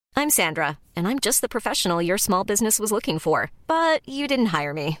I'm Sandra, and I'm just the professional your small business was looking for. But you didn't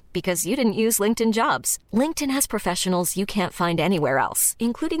hire me because you didn't use LinkedIn Jobs. LinkedIn has professionals you can't find anywhere else,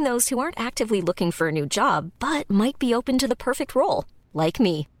 including those who aren't actively looking for a new job, but might be open to the perfect role, like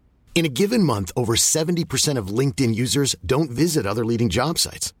me. In a given month, over 70% of LinkedIn users don't visit other leading job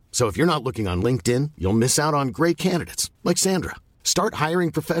sites. So if you're not looking on LinkedIn, you'll miss out on great candidates like Sandra. Start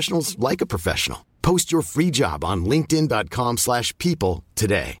hiring professionals like a professional. Post your free job on linkedin.com/people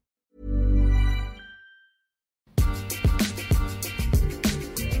today.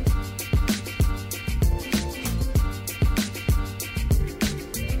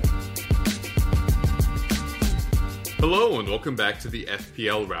 Hello and welcome back to the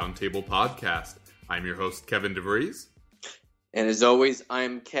FPL Roundtable Podcast. I'm your host, Kevin DeVries. And as always,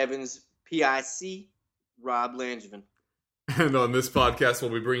 I'm Kevin's PIC, Rob Langevin. And on this podcast, we'll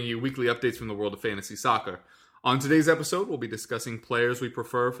be bringing you weekly updates from the world of fantasy soccer. On today's episode, we'll be discussing players we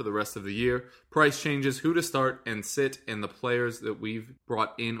prefer for the rest of the year, price changes, who to start and sit, and the players that we've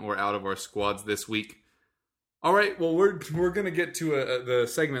brought in or out of our squads this week. All right, well, we're going to get to the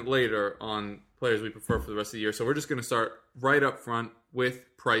segment later on players we prefer for the rest of the year, so we're just going to start right up front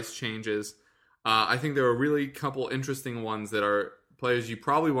with price changes. I think there are really a couple interesting ones that are players you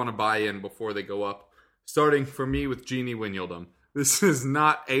probably want to buy in before they go up. Starting for me with Gini Wijnaldum. This is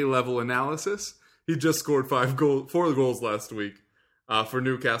not A-level analysis. He just scored 4 goals last week for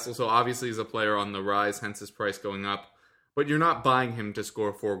Newcastle, so obviously he's a player on the rise, hence his price going up. But you're not buying him to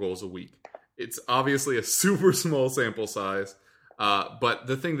score 4 goals a week. It's obviously a super small sample size, but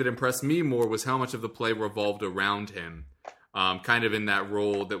the thing that impressed me more was how much of the play revolved around him. Kind of in that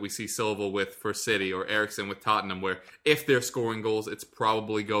role that we see Silva with for City or Eriksen with Tottenham, where if they're scoring goals, it's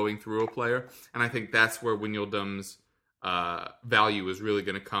probably going through a player. And I think that's where Wijnaldum's value is really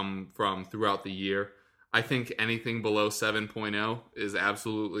going to come from throughout the year. I think anything below 7.0 is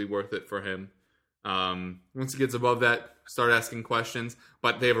absolutely worth it for him. Once he gets above that, start asking questions.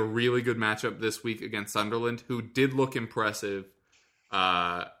 But they have a really good matchup this week against Sunderland, who did look impressive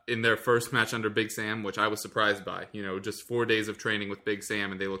in their first match under Big Sam, which I was surprised by. You know, just 4 days of training with Big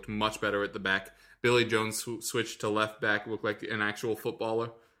Sam, and they looked much better at the back. Billy Jones switched to left back, looked like an actual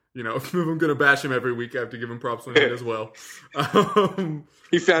footballer. You know, if I'm going to bash him every week, I have to give him props when he as well.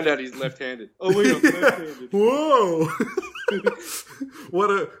 He found out he's left-handed. Oh, wait, I'm left-handed. Whoa!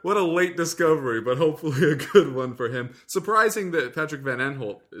 What a late discovery, but hopefully a good one for him. Surprising that Patrick Van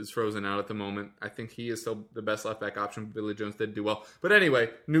Aanholt is frozen out at the moment. I think he is still the best left-back option. Billy Jones did do well. But anyway,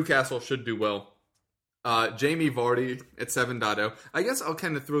 Newcastle should do well. Jamie Vardy at 7.0. I guess I'll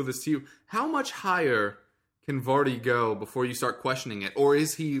kind of throw this to you. How much higher can Vardy go before you start questioning it? Or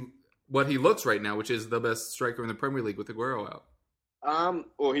is he what he looks right now, which is the best striker in the Premier League with Aguero out?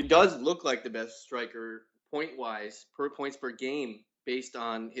 Well, he does look like the best striker point-wise, points per game, based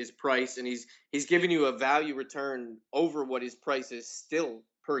on his price, and he's giving you a value return over what his price is still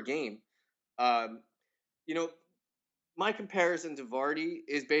per game. You know, my comparison to Vardy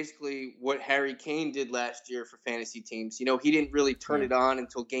is basically what Harry Kane did last year for fantasy teams. You know, he didn't really turn it on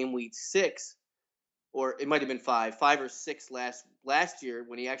until game week 6, or it might have been 5 or 6 last year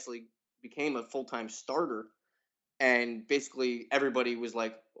when he actually became a full-time starter. And basically everybody was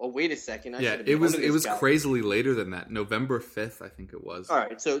like, "Oh, wait a second! It was crazily later than that. November 5th, I think it was. All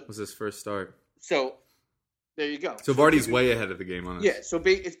right, so was his first start. So there you go. So Vardy's way ahead of the game on us. Yeah, so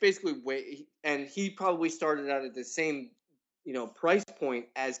it's basically and he probably started out at the same, you know, price point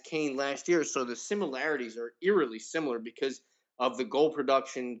as Kane last year. So the similarities are eerily similar because of the goal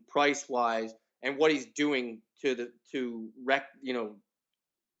production, price wise, and what he's doing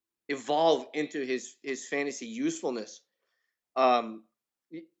evolve into his fantasy usefulness.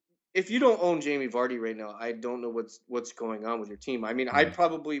 If you don't own Jamie Vardy right now, I don't know what's going on with your team. I mean, I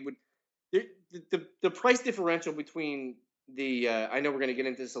probably would. The price differential between the I know we're going to get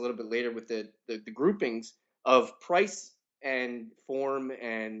into this a little bit later with the groupings of price and form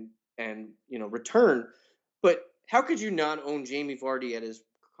and you know return, but how could you not own Jamie Vardy at his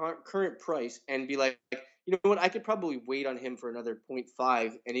current price and be like, you know what, I could probably wait on him for another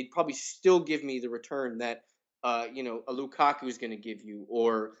 0.5 and he'd probably still give me the return that you know, a Lukaku is going to give you,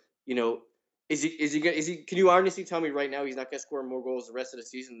 or you know, is he can you honestly tell me right now he's not going to score more goals the rest of the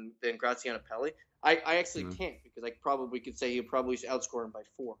season than Graziano Pelle? I actually can't, because I probably could say he'll probably outscore him by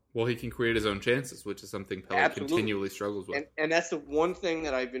 4. Well, he can create his own chances, which is something Pelle continually struggles with. And that's the one thing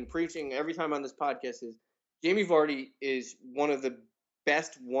that I've been preaching every time on this podcast is Jamie Vardy is one of the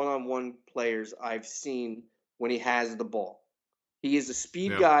best one-on-one players I've seen when he has the ball. He is a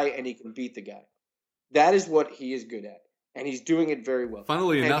speed guy, and he can beat the guy. That is what he is good at, and he's doing it very well.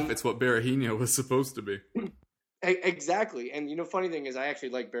 Funnily enough, it's what Berahino was supposed to be. Exactly. And, funny thing is I actually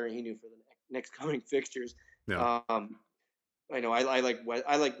like Berahino for the next coming fixtures. Yeah. I know I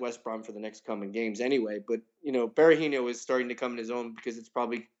like West Brom for the next coming games anyway, but Berahino is starting to come in his own because it's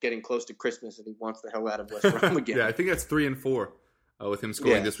probably getting close to Christmas and he wants the hell out of West Brom again. Yeah, I think that's 3 and 4 with him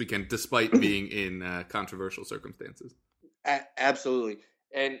scoring this weekend, despite being in controversial circumstances. Absolutely,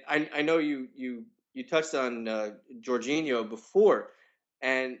 and I know you touched on Jorginho before,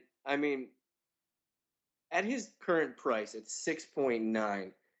 and I mean, at his current price, it's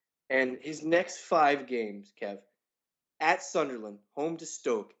 6.9, and his next 5 games, Kev. At Sunderland, home to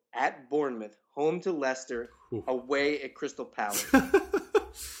Stoke. At Bournemouth, home to Leicester. Ooh. Away at Crystal Palace.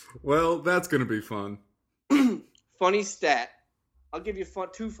 Well, that's going to be fun. Funny stat. I'll give you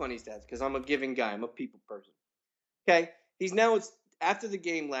 2 funny stats because I'm a giving guy. I'm a people person. Okay? He's now, after the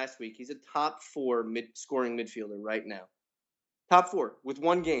game last week, he's a top 4 scoring midfielder right now. Top 4. With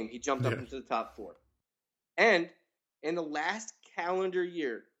 1 game, he jumped up into the top 4. And in the last calendar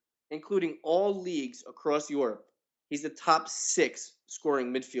year, including all leagues across Europe, he's the top 6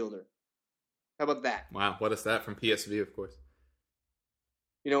 scoring midfielder. How about that? Wow, what a stat from PSV, of course.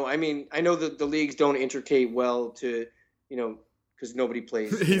 I mean, I know that the leagues don't intercate well to, because nobody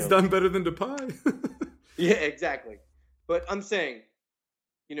plays. He's done better than Depay. Yeah, exactly. But I'm saying,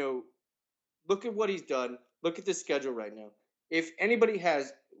 look at what he's done. Look at the schedule right now. If anybody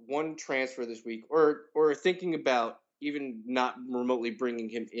has one transfer this week or thinking about even not remotely bringing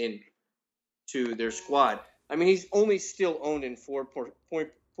him in to their squad, I mean, he's only still owned in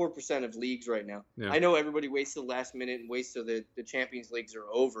 4% of leagues right now. Yeah. I know everybody waits till the last minute and waits till the Champions Leagues are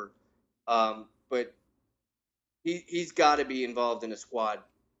over, but he's got to be involved in a squad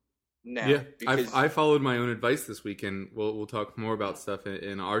now. Yeah, I followed my own advice this week, and we'll talk more about stuff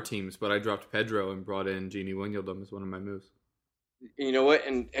in our teams, but I dropped Pedro and brought in Gini Wijnaldum as one of my moves. You know what?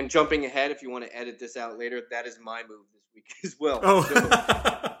 And jumping ahead, if you want to edit this out later, that is my move this week as well. Oh.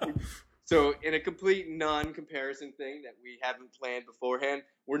 So in a complete non-comparison thing that we haven't planned beforehand,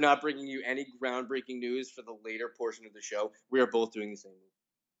 we're not bringing you any groundbreaking news for the later portion of the show. We are both doing the same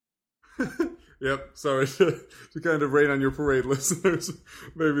move. Yep. Sorry to kind of rain on your parade, listeners.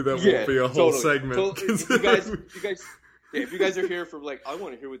 Maybe that won't be a whole segment. If you guys are here for I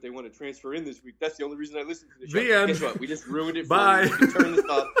want to hear what they want to transfer in this week, that's the only reason I listen to the show. The end. Guess what? We just ruined it for Bye. you. You can turn this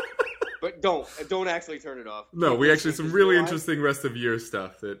off. But don't actually turn it off. No, we actually some really interesting rest of year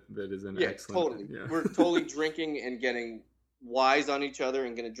stuff that is an excellent. Totally. Yeah, totally. We're totally drinking and getting wise on each other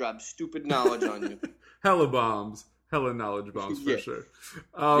and going to drop stupid knowledge on you. Hella knowledge bombs for sure.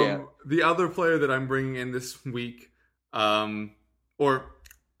 The other player that I'm bringing in this week, or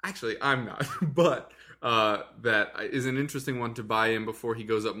actually I'm not, but that is an interesting one to buy in before he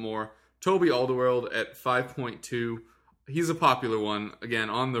goes up more. Toby Alderweireld at 5.2. He's a popular one, again,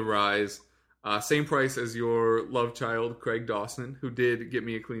 on the rise. Same price as your love child, Craig Dawson, who did get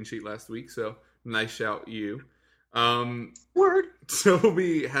me a clean sheet last week, so nice shout, you. Word.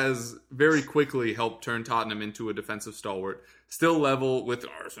 Toby has very quickly helped turn Tottenham into a defensive stalwart. Still level with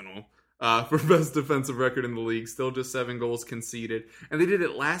Arsenal for best defensive record in the league. Still just 7 goals conceded. And they did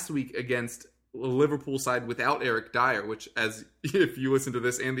it last week against a Liverpool side without Eric Dyer, which, as if you listen to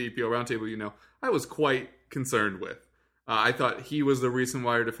this and the EPL Roundtable, I was quite concerned with. I thought he was the reason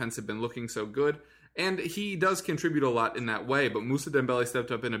why our defense had been looking so good. And he does contribute a lot in that way, but Moussa Dembele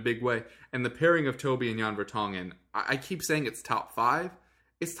stepped up in a big way. And the pairing of Toby and Jan Vertonghen, I keep saying it's top 5.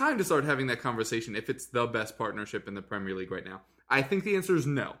 It's time to start having that conversation if it's the best partnership in the Premier League right now. I think the answer is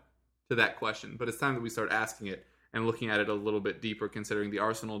no to that question, but it's time that we start asking it and looking at it a little bit deeper, considering the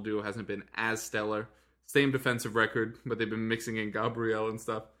Arsenal duo hasn't been as stellar. Same defensive record, but they've been mixing in Gabriel and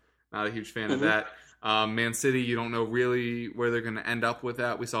stuff. Not a huge fan of that. Man City, you don't know really where they're going to end up with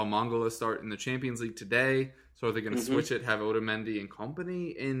that. We saw Mongola start in the Champions League today. So are they going to switch it, have Otamendi and company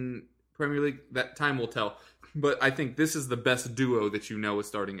in Premier League? That time will tell. But I think this is the best duo that is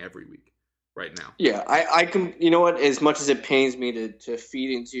starting every week right now. Yeah, I can. You know what? As much as it pains me to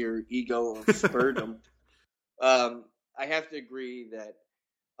feed into your ego of Spurdom, I have to agree that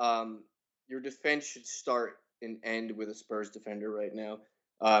your defense should start and end with a Spurs defender right now.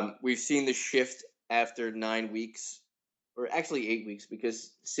 We've seen the shift after 9 weeks, or actually 8 weeks,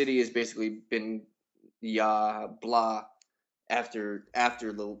 because City has basically been blah after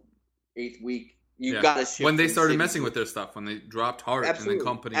the 8th week. You got to shift when they started messing with their stuff, when they dropped Hart and then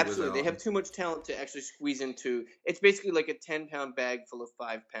company. Absolutely, they have too much talent to actually squeeze into. It's basically like a 10-pound bag full of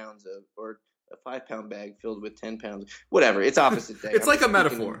 5 pounds of, or a 5-pound bag filled with 10 pounds. Whatever, it's opposite day. It's like a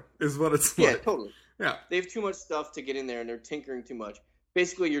metaphor, is what it's like. Yeah, totally. Yeah, they have too much stuff to get in there, and they're tinkering too much.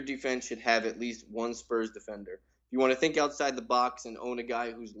 Basically, your defense should have at least one Spurs defender. If you want to think outside the box and own a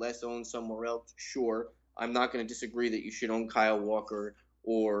guy who's less owned somewhere else, sure. I'm not going to disagree that you should own Kyle Walker,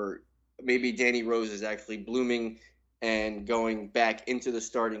 or maybe Danny Rose is actually blooming and going back into the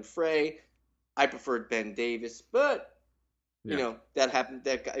starting fray. I preferred Ben Davis, but that happened.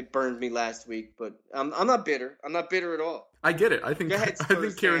 That guy burned me last week, but I'm not bitter. I'm not bitter at all. I get it. I think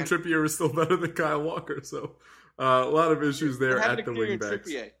Kieran Trippier is still better than Kyle Walker. So a lot of issues there at the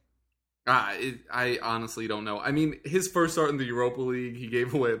wingbacks. I honestly don't know. I mean, his first start in the Europa League, he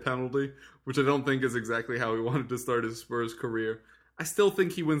gave away a penalty, which I don't think is exactly how he wanted to start his Spurs career. I still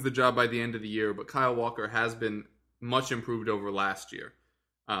think he wins the job by the end of the year, but Kyle Walker has been much improved over last year.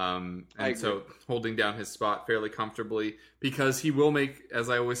 So holding down his spot fairly comfortably, because he will make, as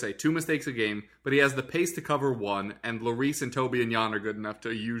I always say, 2 mistakes a game, but he has the pace to cover one, and Lloris and Toby and Jan are good enough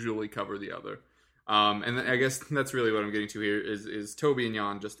to usually cover the other. And I guess that's really what I'm getting to here is Toby and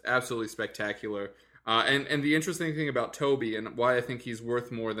Jan just absolutely spectacular. And the interesting thing about Toby, and why I think he's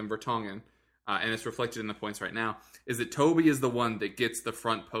worth more than Vertonghen, and it's reflected in the points right now, is that Toby is the one that gets the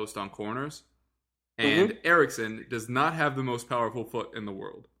front post on corners. And Eriksen does not have the most powerful foot in the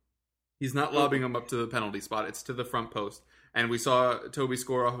world. He's not lobbing him up to the penalty spot. It's to the front post. And we saw Toby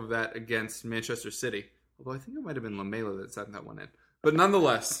score off of that against Manchester City. Although I think it might have been Lamela that sent that one in. But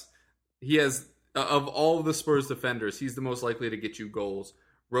nonetheless, he has, of all of the Spurs defenders, he's the most likely to get you goals.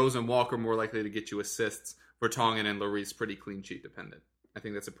 Rose and Walker more likely to get you assists. Vertonghen and Lloris pretty clean sheet dependent. I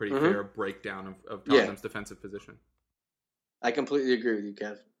think that's a pretty fair breakdown of Tottenham's defensive position. I completely agree with you,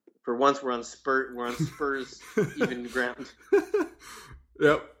 Kev. For once, we're on Spurs even ground.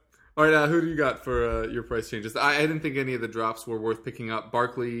 Yep. All right, who do you got for your price changes? I didn't think any of the drops were worth picking up.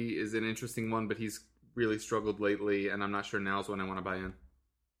 Barkley is an interesting one, but he's really struggled lately, and I'm not sure now's when I want to buy in.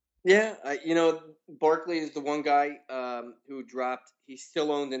 Yeah, Barkley is the one guy who dropped. He's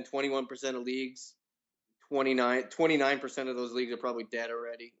still owned in 21% of leagues. 29% of those leagues are probably dead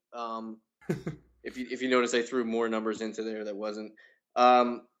already. If you notice, I threw more numbers into there that wasn't.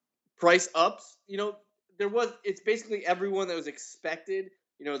 Price ups, it's basically everyone that was expected.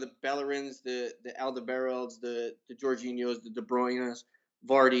 The Bellerins, the Alderweireld's, the Jorginhos, the De Bruynes,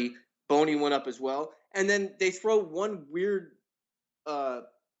 Vardy, Boney went up as well. And then they throw one weird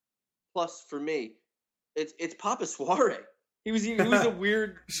plus for me. It's Papa Suaré. He was a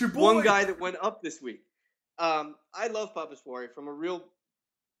weird one guy that went up this week. I love Papa Suaré from a real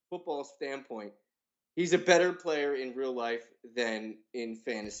football standpoint. He's a better player in real life than in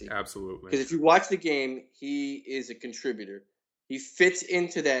fantasy. Absolutely. Because if you watch the game, he is a contributor. He fits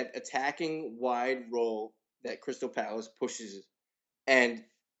into that attacking wide role that Crystal Palace pushes. And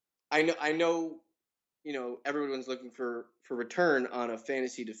I know, everyone's looking for return on a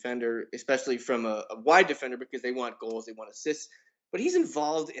fantasy defender, especially from a wide defender, because they want goals, they want assists. But he's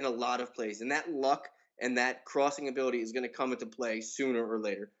involved in a lot of plays, and that luck and that crossing ability is going to come into play sooner or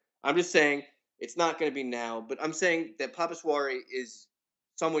later. I'm just saying it's not going to be now, but I'm saying that Papa Suaré is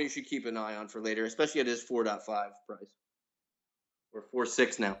someone you should keep an eye on for later, especially at his 4.5 price. Or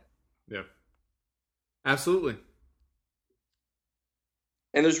 4.6 now. Yeah. Absolutely.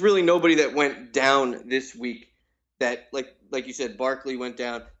 And there's really nobody that went down this week that, like you said, Barkley went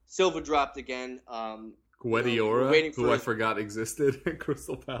down. Silva dropped again. Guediora, who I forgot existed at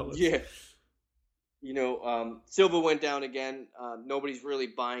Crystal Palace. Yeah. Silva went down again. Nobody's really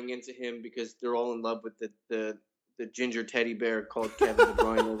buying into him because they're all in love with the ginger teddy bear called Kevin De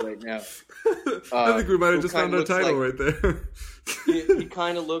Bruyne right now. I think we might have just found our title right there. he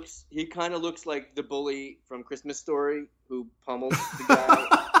kind of looks like the bully from Christmas Story who pummels the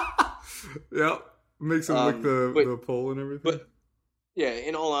guy. Yep, makes him lick the pole and everything. But yeah,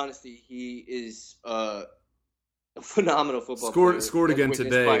 in all honesty, he is a phenomenal football player. Scored again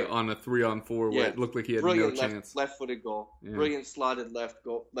today on a 3-on-4 where it looked like he had no chance. Left-footed goal. Yeah. Brilliant slotted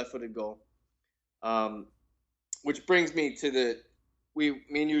left-footed goal. Which brings me to me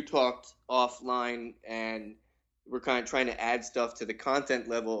and you talked offline, and we're kind of trying to add stuff to the content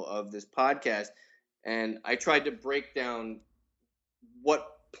level of this podcast. And I tried to break down what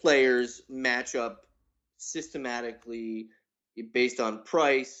players match up systematically based on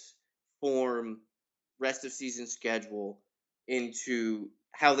price, form, rest of season schedule into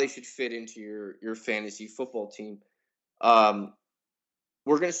how they should fit into your fantasy football team. We're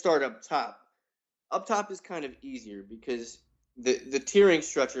going to start up top. Up top is kind of easier because the tiering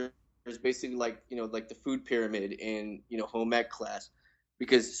structure is basically like the food pyramid in home ec class,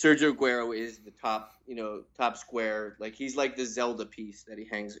 because Sergio Aguero is the top square. Like he's like the Zelda piece that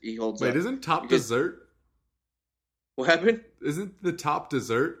he holds. Wait, up. Isn't top dessert? What happened? Isn't the top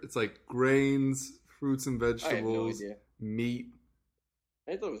dessert? It's like grains, fruits and vegetables, I have no idea. Meat.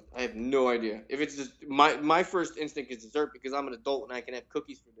 I have no idea. If it's just my first instinct is dessert because I'm an adult and I can have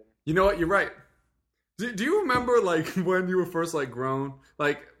cookies for dinner. You know what? You're right. Do you remember like when you were first like grown?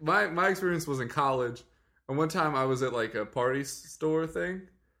 Like my experience was in college, and one time I was at like a party store thing,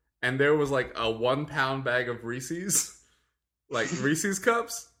 and there was like a 1 pound bag of Reese's, like Reese's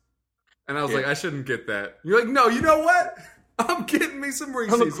cups, and I was like, I shouldn't get that. You're like, no, you know what? I'm getting me some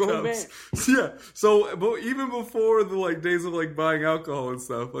Reese's cups. Man. Yeah. So, but even before the like days of like buying alcohol and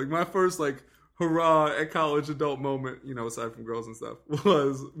stuff, like my first like hurrah at college adult moment, you know, aside from girls and stuff,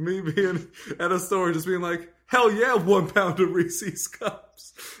 was me being at a store and just being like, hell yeah, 1 pound of Reese's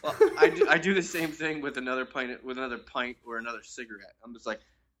cups. Well, I do the same thing with another pint or another cigarette. I'm just like,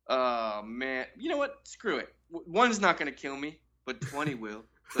 oh man, you know what? Screw it. One's not going to kill me, but 20 will.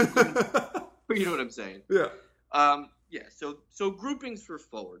 Like, you know what I'm saying? Yeah. Yeah. So groupings for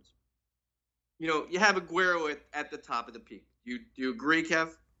forwards. You know, you have Aguero at the top of the peak. Do you agree, Kev?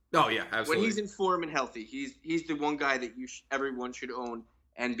 Oh yeah, absolutely. When he's in form and healthy, he's the one guy that everyone should own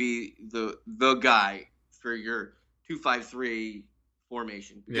and be the guy for your 2-5-3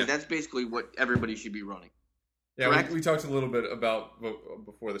 formation, because that's basically what everybody should be running. Yeah, we talked a little bit about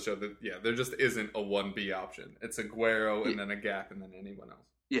before the show that there just isn't a 1B option. It's Aguero and then a gap and then anyone else.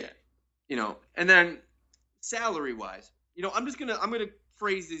 Yeah, you know, and then salary wise, you know, I'm gonna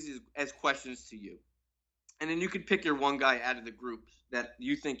phrase these as questions to you. And then you could pick your one guy out of the groups that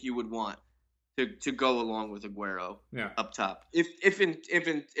you think you would want to go along with Aguero up top. If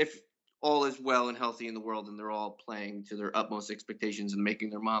all is well and healthy in the world and they're all playing to their utmost expectations and making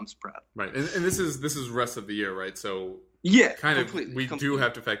their moms proud. Right. And this is rest of the year, right? So we do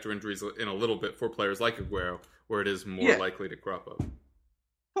have to factor injuries in a little bit for players like Aguero, where it is more likely to crop up.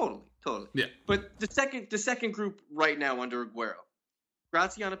 Totally. Yeah. But the second group right now under Aguero,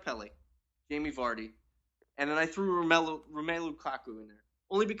 Graziano Pelle, Jamie Vardy, and then I threw Romelu Lukaku in there,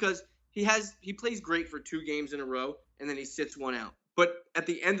 only because he plays great for 2 games in a row, and then he sits one out. But at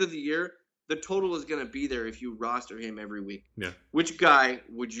the end of the year, the total is going to be there if you roster him every week. Yeah. Which guy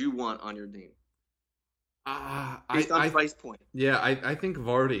would you want on your team? Based on price point. Yeah, I think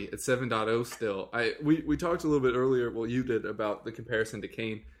Vardy at 7.0 still. We talked a little bit earlier, well, you did, about the comparison to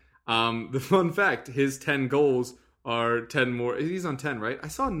Kane. The fun fact, his 10 goals are 10 more. He's on 10, right? I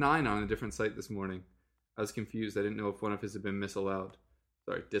saw 9 on a different site this morning. I was confused. I didn't know if one of his had been disallowed.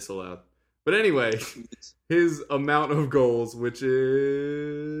 But anyway, his amount of goals, which is...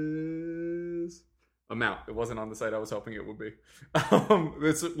 amount. It wasn't on the site I was hoping it would be.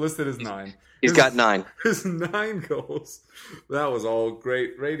 It's listed as 9. He's got 9. His 9 goals. That was all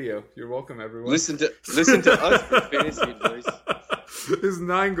great radio. You're welcome, everyone. Listen to us for fantasy advice. His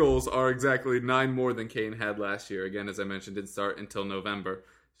 9 goals are exactly 9 more than Kane had last year. Again, as I mentioned, didn't start until November.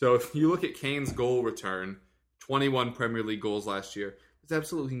 So if you look at Kane's goal return, 21 Premier League goals last year, there's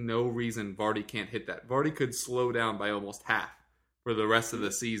absolutely no reason Vardy can't hit that. Vardy could slow down by almost half for the rest of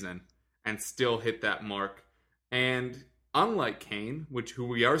the season and still hit that mark. And unlike Kane, who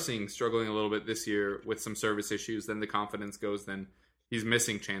we are seeing struggling a little bit this year with some service issues, then the confidence goes, then he's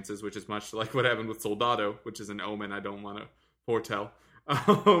missing chances, which is much like what happened with Soldado, which is an omen I don't want to foretell.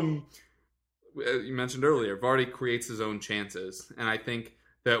 You mentioned earlier, Vardy creates his own chances. And I think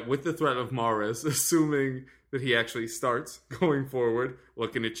that with the threat of Mahrez, assuming that he actually starts going forward,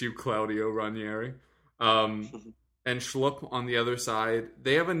 looking at you, Claudio Ranieri, and Schlupp on the other side,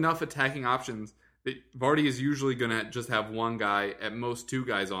 they have enough attacking options that Vardy is usually going to just have one guy, at most 2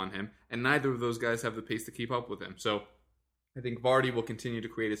 guys on him, and neither of those guys have the pace to keep up with him. So I think Vardy will continue to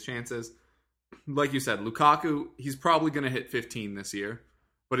create his chances. Like you said, Lukaku, he's probably going to hit 15 this year,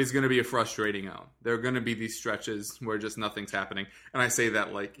 but he's going to be a frustrating out. There are going to be these stretches where just nothing's happening. And I say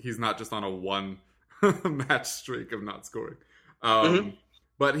that like he's not just on a 1 match streak of not scoring.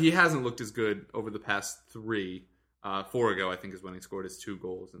 But he hasn't looked as good over the past 3. 4 ago, I think, is when he scored his 2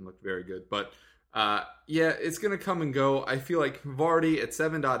 goals and looked very good. But it's going to come and go. I feel like Vardy at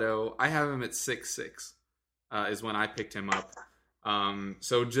 7.0, I have him at 6.6 is when I picked him up.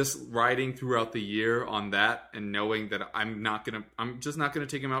 So just riding throughout the year on that and knowing that I'm just not gonna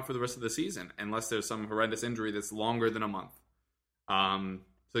take him out for the rest of the season unless there's some horrendous injury that's longer than a month.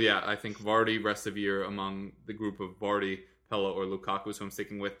 So yeah, I think Vardy rest of year among the group of Vardy, Pelle, or Lukaku, who I'm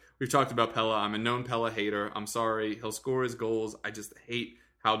sticking with. We've talked about Pelle. I'm a known Pelle hater. I'm sorry. He'll score his goals. I just hate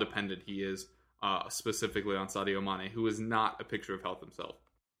how dependent he is, specifically on Sadio Mane, who is not a picture of health himself.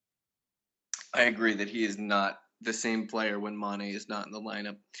 I agree that he is not the same player when Mane is not in the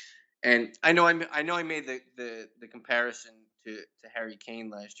lineup. And I know I made the comparison to Harry Kane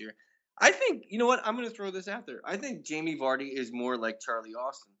last year. I think, you know what, I'm going to throw this out there. I think Jamie Vardy is more like Charlie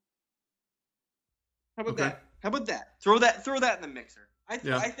Austin. How about that? How about that? Throw that in the mixer. I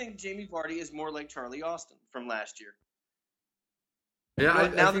think Jamie Vardy is more like Charlie Austin from last year. Yeah,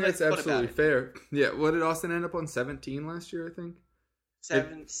 You know, I think that's absolutely fair. Yeah, what did Austin end up on? 17 last year, I think?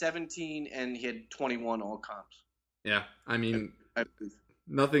 17, and he had 21 all comps. Yeah, I mean,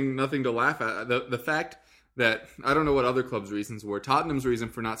 nothing to laugh at. The fact that, I don't know what other clubs' reasons were. Tottenham's reason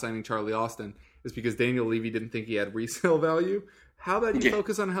for not signing Charlie Austin is because Daniel Levy didn't think he had resale value. How about you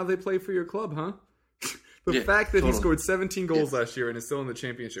focus on how they play for your club, huh? The fact that he scored 17 goals last year and is still in the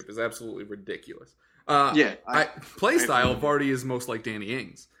championship is absolutely ridiculous. Play style, Vardy is most like Danny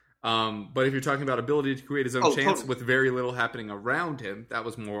Ings. But if you're talking about ability to create his own chance with very little happening around him, that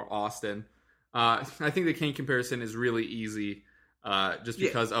was more Austin. I think the Kane comparison is really easy just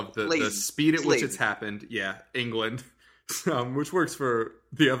because of the speed at which it's happened. Yeah, England, which works for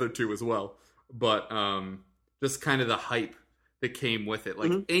the other two as well. But just kind of the hype that came with it.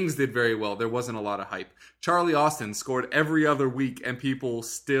 Like, Ings did very well. There wasn't a lot of hype. Charlie Austin scored every other week, and people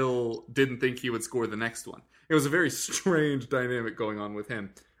still didn't think he would score the next one. It was a very strange dynamic going on with him.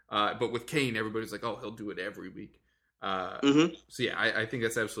 But with Kane, everybody's like, oh, he'll do it every week. So, yeah, I think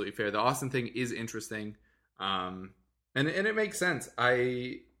that's absolutely fair. The Austin thing is interesting. And it makes sense.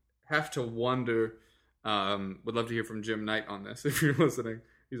 I have to wonder, would love to hear from Jim Knight on this, if you're listening.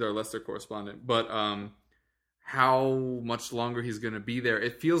 He's our Leicester correspondent. But how much longer he's going to be there.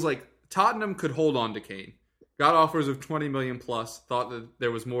 It feels like Tottenham could hold on to Kane. Got offers of 20 million plus, thought that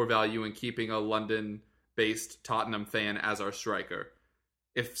there was more value in keeping a London-based Tottenham fan as our striker.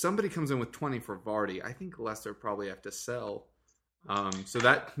 If somebody comes in with 20 for Vardy, I think Leicester probably have to sell. So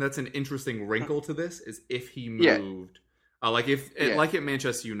that's an interesting wrinkle to this, is if he moved. Like at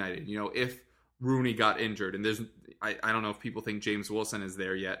Manchester United, if Rooney got injured, and I don't know if people think James Wilson is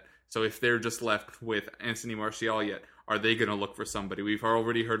there yet. So if they're just left with Anthony Martial yet, are they going to look for somebody? We've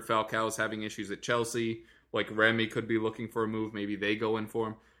already heard Falcao's having issues at Chelsea. Like, Remy could be looking for a move. Maybe they go in for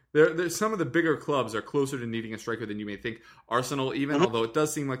him. There's some of the bigger clubs are closer to needing a striker than you may think. Arsenal even, although it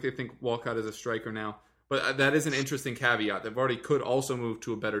does seem like they think Walcott is a striker now. But that is an interesting caveat. That Vardy could also move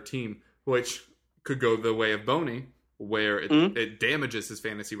to a better team, which could go the way of Boney, where it damages his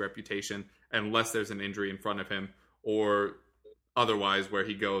fantasy reputation unless there's an injury in front of him, or otherwise where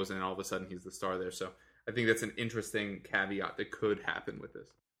he goes and all of a sudden he's the star there. So I think that's an interesting caveat that could happen with this.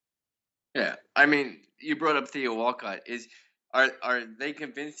 Yeah, I mean, you brought up Theo Walcott. Are they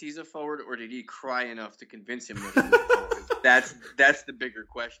convinced he's a forward, or did he cry enough to convince him that he's a forward? That's the bigger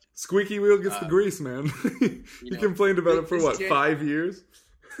question. Squeaky wheel gets the grease, man. He complained about it for 5 years?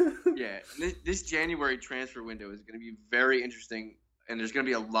 Yeah, this January transfer window is going to be very interesting, and there's going to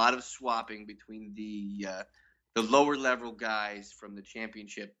be a lot of swapping between the lower level guys from the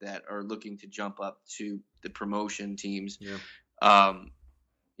championship that are looking to jump up to the promotion teams. Yeah.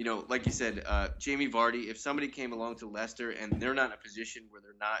 Like you said, Jamie Vardy, if somebody came along to Leicester and they're not in a position where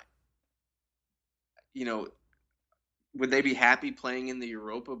they're not, would they be happy playing in the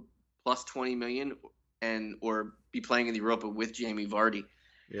Europa plus 20 million or be playing in the Europa with Jamie Vardy?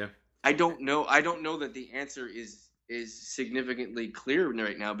 Yeah. I don't know. I don't know that the answer is significantly clear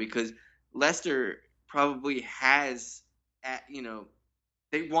right now, because Leicester probably has,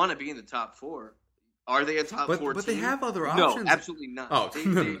 they want to be in the top four. Are they a top four but team? they have other options. No, absolutely not. Oh,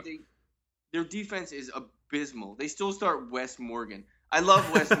 their defense is abysmal. They still start Wes Morgan. I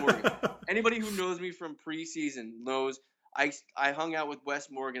love Wes Morgan. Anybody who knows me from preseason knows I hung out with Wes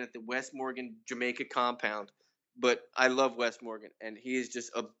Morgan at the Wes Morgan Jamaica compound. But I love Wes Morgan, and he is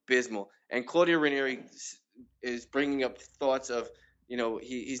just abysmal. And Claudio Ranieri is bringing up thoughts of,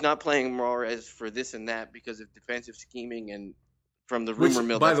 he's not playing Mahrez for this and that because of defensive scheming, and from the rumor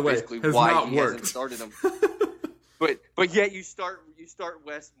mill, by the way, basically has why not he worked. hasn't started him. but yet you start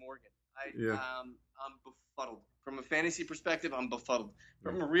Wes Morgan. I'm befuddled. From a fantasy perspective, I'm befuddled.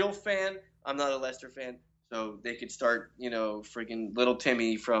 From a real fan, I'm not a Leicester fan. So they could start, freaking little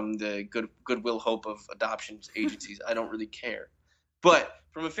Timmy from the Goodwill Hope of adoptions agencies. I don't really care. But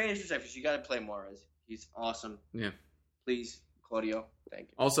from a fantasy perspective, you got to play Mahrez. He's awesome. Yeah. Please, Claudio. Thank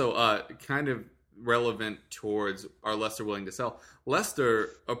you. Also, kind of relevant towards are Leicester willing to sell? Leicester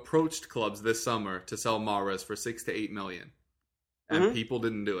approached clubs this summer to sell Mahrez for 6 to 8 million. And people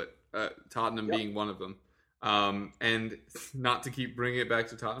didn't do it. Tottenham being one of them. And not to keep bringing it back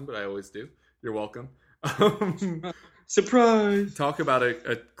to Tottenham, but I always do. You're welcome. Surprise! Talk about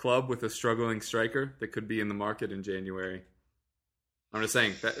a club with a struggling striker that could be in the market in January. I'm just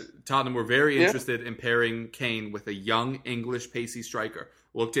saying that Tottenham were very interested in pairing Kane with a young English pacey striker.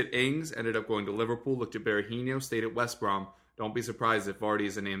 Looked at Ings, ended up going to Liverpool. Looked at Berahino, stayed at West Brom. Don't be surprised if Vardy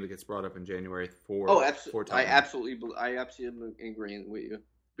is a name that gets brought up in January for Tottenham. I absolutely agree with you,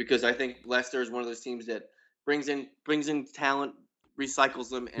 because I think Leicester is one of those teams that brings in talent recycles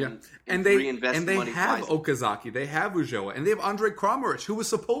them and they reinvests the money. They have wisely. Okazaki, they have Ulloa, and they have Andre Kramaric, who was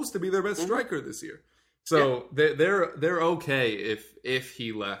supposed to be their best striker this year. So they're okay if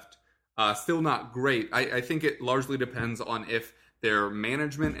he left. Still not great. I think it largely depends on if their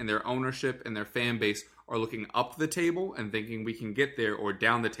management and their ownership and their fan base are looking up the table and thinking we can get there, or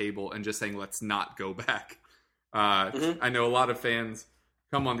down the table and just saying let's not go back. I know a lot of fans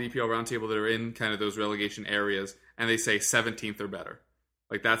come on the EPL roundtable that are in kind of those relegation areas, and they say 17th or better.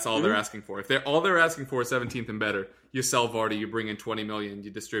 Like, that's all they're asking for. If they're asking for 17th and better, you sell Vardy, you bring in 20 million,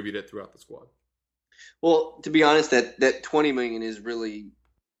 you distribute it throughout the squad. Well, to be honest, that 20 million is really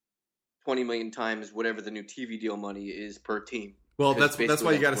 20 million times whatever the new TV deal money is per team. Well, that's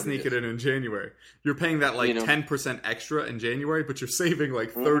why you got to sneak it in January. You're paying that 10% extra in January, but you're saving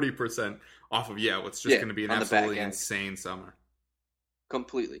 30% off of what's just going to be an absolutely insane summer.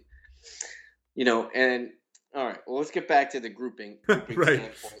 Completely. And all right, well, let's get back to the grouping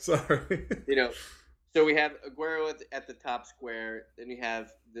right. standpoint. Sorry. So we have Aguero at the top square. Then you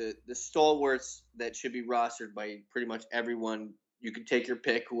have the stalwarts that should be rostered by pretty much everyone. You can take your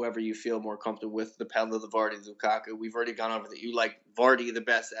pick, whoever you feel more comfortable with, the Pedro, the Vardy, the Lukaku. We've already gone over that. You like Vardy the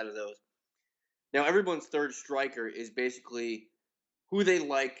best out of those. Now, everyone's third striker is basically who they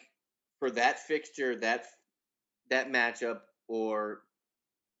like for that fixture, that matchup, or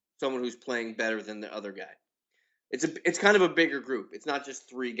someone who's playing better than the other guy. It's kind of a bigger group. It's not just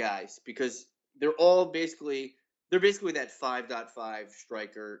three guys, because they're basically that 5.5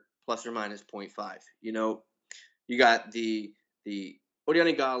 striker plus or minus 0.5. You got the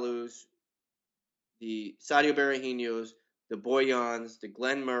Odion Igaloos, the Sadio Berahino's, the Boyans, the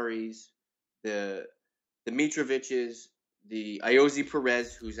Glenn Murrays, the Mitrovic's, the Ayoze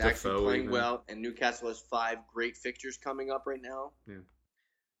Perez, who's actually playing well, and Newcastle has 5 great fixtures coming up right now. Yeah.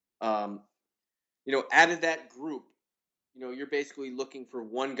 Out of that group, you're basically looking for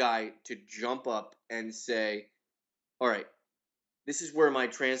one guy to jump up and say, all right, this is where my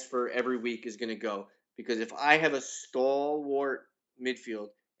transfer every week is going to go. Because if I have a stalwart midfield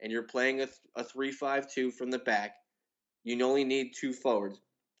and you're playing a 3-5-2 from the back, you only need 2 forwards.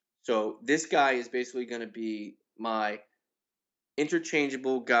 So this guy is basically going to be my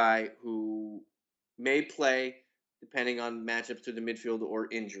interchangeable guy who may play depending on matchups to the midfield or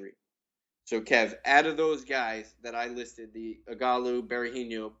injury. So, Kev, out of those guys that I listed, the Igalo,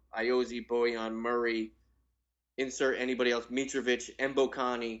 Berahino, Ayoze, Boyan, Murray, insert anybody else, Mitrovic,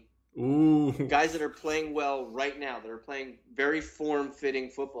 Mbokani, ooh, guys that are playing well right now, that are playing very form-fitting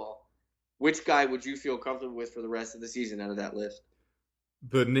football, which guy would you feel comfortable with for the rest of the season out of that list?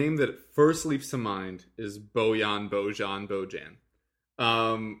 The name that first leaps to mind is Bojan,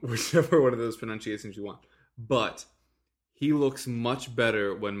 whichever one of those pronunciations you want. But he looks much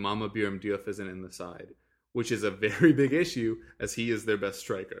better when Mama Biram Diouf isn't in the side, which is a very big issue as he is their best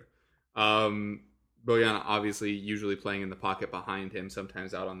striker. Bojan obviously usually playing in the pocket behind him,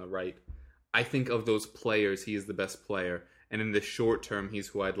 sometimes out on the right. I think of those players, he is the best player. And in the short term, he's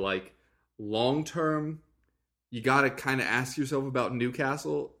who I'd like. Long term, you got to kind of ask yourself about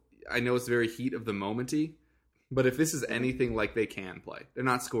Newcastle. I know it's very heat of the moment-y, but if this is anything like they can play, they're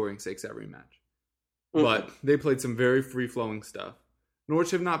not scoring 6 every match. But they played some very free-flowing stuff.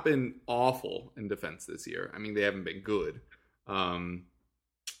 Norwich have not been awful in defense this year. I mean, they haven't been good. Man,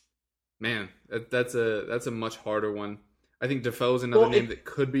 that's a much harder one. I think Defoe's another name that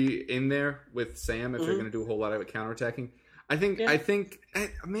could be in there with Sam if they're going to do a whole lot of it counterattacking. I think,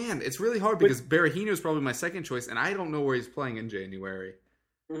 man, it's really hard because Berahino is probably my second choice, and I don't know where he's playing in January.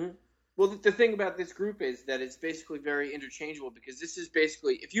 Mm-hmm. Well, the thing about this group is that it's basically very interchangeable because this is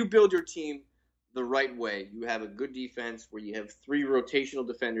basically, if you build your team the right way, you have a good defense where you have 3 rotational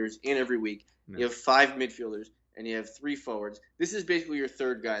defenders in every week, you have 5 midfielders, and you have 3 forwards. This is basically your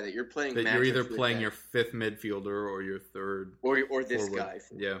third guy that you're playing. That you're either playing your 5th midfielder or your 3rd, or this forward. guy.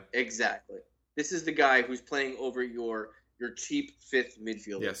 Yeah, exactly. This is the guy who's playing over your cheap 5th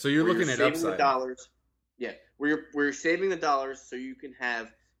midfielder. Yeah, so you're looking at upside. Where you're saving the dollars so you can have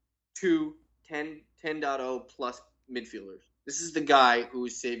 2 10.0 plus midfielders. This is the guy who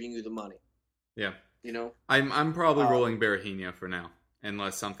is saving you the money. Yeah. I'm probably rolling Berahino for now,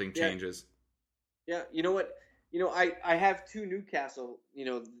 unless something changes. Yeah, you know what? I have 2 Newcastle,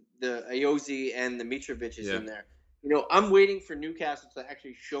 the Ayoze and the Mitrovic is in there. I'm waiting for Newcastle to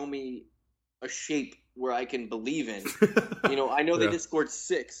actually show me a shape where I can believe in. I know they just scored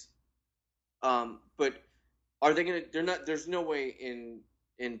 6. But are they going to – they're not – there's no way in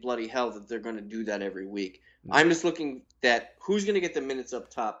in bloody hell that they're going to do that every week. I'm just looking at who's going to get the minutes up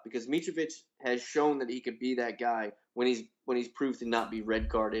top, because Mitrovic has shown that he could be that guy when he's proved to not be red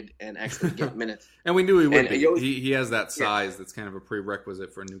carded and actually get minutes. And we knew he would be. He has that size that's kind of a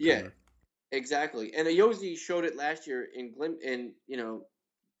prerequisite for a newcomer. Yeah, exactly. And Ayoze showed it last year in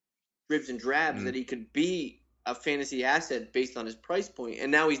dribs and drabs that he could be a fantasy asset based on his price point,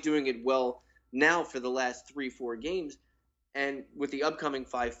 and now he's doing it well now for the last 3-4 games. And with the upcoming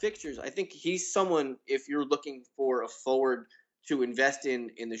 5 fixtures, I think he's someone, if you're looking for a forward to invest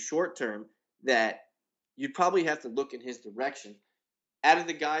in the short term, that you'd probably have to look in his direction. Out of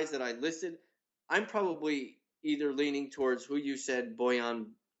the guys that I listed, I'm probably either leaning towards who you said, Bojan,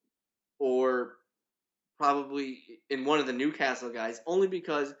 or probably in one of the Newcastle guys, only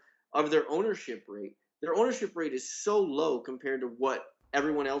because of their ownership rate. Their ownership rate is so low compared to what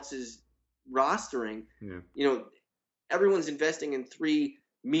everyone else is rostering. Yeah. Everyone's investing in 3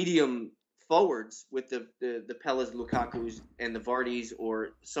 medium forwards with the Pellas, Lukaku's, and the Vardys,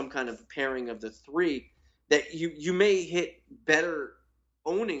 or some kind of pairing of the 3, that you may hit better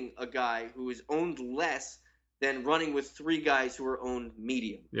owning a guy who is owned less than running with 3 guys who are owned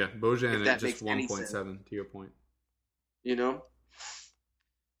medium. Yeah, Bojan at just 1.7 to your point.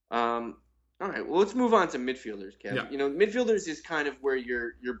 All right, well, let's move on to midfielders, Kev. Yeah. Midfielders is kind of where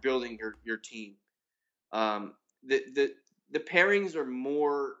you're building your team. The pairings are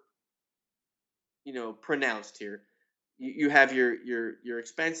more, pronounced here. You have your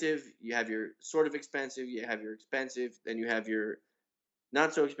expensive, you have your sort of expensive, you have your expensive, then you have your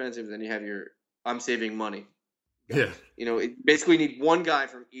not so expensive, then you have your I'm saving money. Yeah. It basically need one guy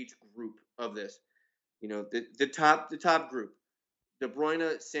from each group of this. The top group, De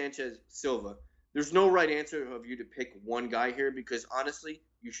Bruyne, Sanchez, Silva. There's no right answer of you to pick one guy here, because honestly,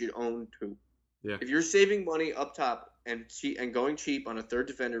 you should own 2. Yeah. If you're saving money up top and going cheap on a third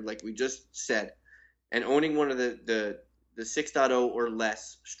defender, like we just said, and owning one of the 6.0 or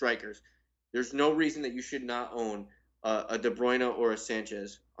less strikers, there's no reason that you should not own a De Bruyne or a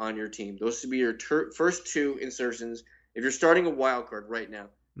Sanchez on your team. Those should be your first 2 insertions. If you're starting a wild card right now,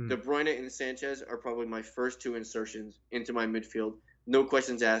 De Bruyne and Sanchez are probably my first 2 insertions into my midfield. No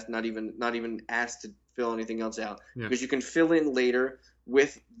questions asked, not even asked to fill anything else out, because you can fill in later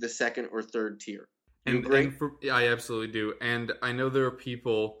with the second or third tier. I absolutely do. And I know there are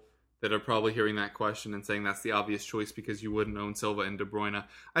people that are probably hearing that question and saying that's the obvious choice because you wouldn't own Silva and De Bruyne.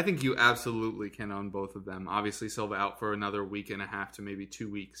 I think you absolutely can own both of them. Obviously, Silva out for another week and a half to maybe 2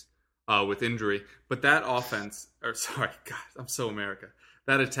 weeks with injury. But that I'm so America.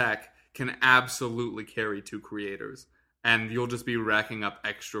 That attack can absolutely carry 2 creators. And you'll just be racking up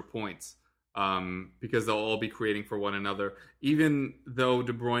extra points because they'll all be creating for one another. Even though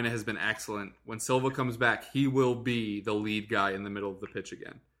De Bruyne has been excellent, when Silva comes back, he will be the lead guy in the middle of the pitch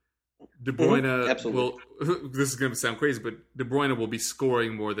again. De Bruyne will. This is going to sound crazy, but De Bruyne will be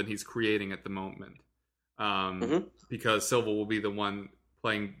scoring more than he's creating at the moment, because Silva will be the one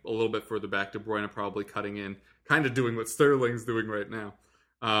playing a little bit further back. De Bruyne probably cutting in, kind of doing what Sterling's doing right now.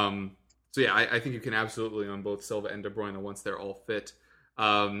 So yeah, I think you can absolutely own both Silva and De Bruyne once they're all fit.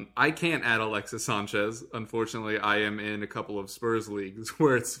 I can't add Alexis Sanchez. Unfortunately, I am in a couple of Spurs leagues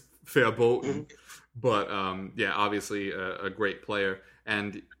where it's verboten. But obviously a great player.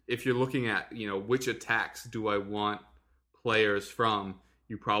 And if you're looking at, which attacks do I want players from,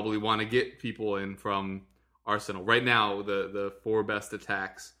 you probably want to get people in from Arsenal. Right now, the 4 best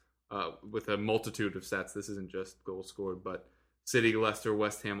attacks with a multitude of stats. This isn't just goals scored, but City, Leicester,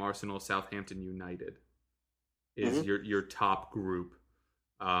 West Ham, Arsenal, Southampton, United is your top group.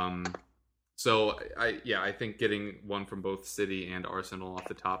 So I think getting one from both City and Arsenal off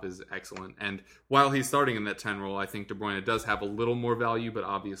the top is excellent. And while he's starting in that 10 role, I think De Bruyne does have a little more value, but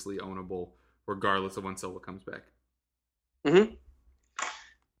obviously ownable regardless of when Silva comes back.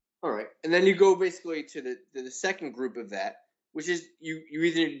 All right, and then you go basically to the second group of that, which is you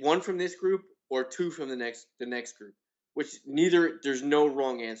either need 1 from this group or 2 from the next group. Which there's no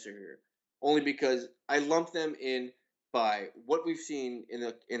wrong answer here, only because I lump them in by what we've seen in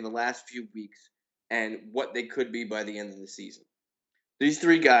the last few weeks and what they could be by the end of the season. These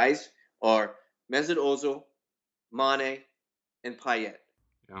 3 guys are Mesut Ozil, Mane, and Payet.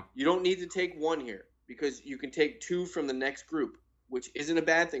 Yeah. You don't need to take 1 here because you can take 2 from the next group, which isn't a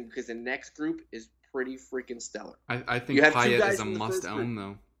bad thing because the next group is pretty freaking stellar. I think Payet is a must-own,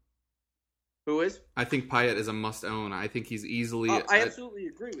 though. Who is? I think Payet is a must-own. I think he's easily... I absolutely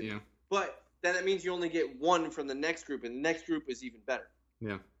agree with you. But then that means you only get 1 from the next group, and the next group is even better.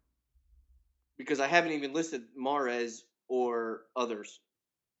 Yeah. Because I haven't even listed Mahrez or others.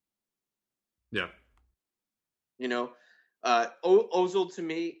 Yeah. Ozil to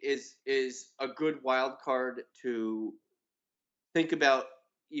me is a good wild card to think about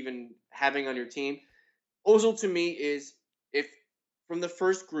even having on your team. Ozil to me is, if from the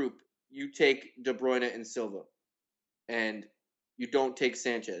first group you take De Bruyne and Silva and you don't take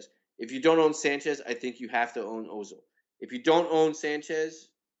Sanchez. If you don't own Sanchez, I think you have to own Ozil. If you don't own Sanchez,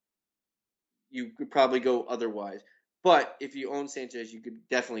 you could probably go otherwise. But if you own Sanchez, you could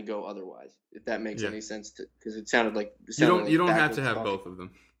definitely go otherwise, if that makes any sense. Because it sounded like you don't have to have both of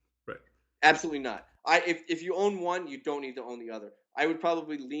them, right? Absolutely not. If you own one, you don't need to own the other. I would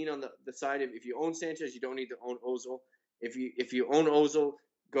probably lean on the side of, if you own Sanchez, you don't need to own Ozil. If you own Ozil,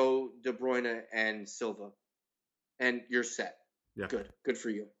 go De Bruyne and Silva, and you're set. Yeah, good for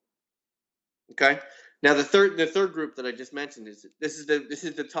you. Okay. Now the third group that I just mentioned is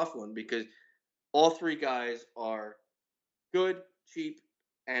the tough one, because all three guys are good, cheap,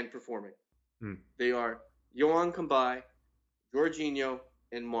 and performing. They are Yohan Cabaye, Jorginho,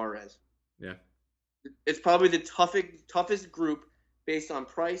 and Mahrez. Yeah. It's probably the toughest group based on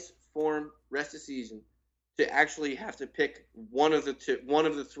price, form, rest of season, to actually have to pick one of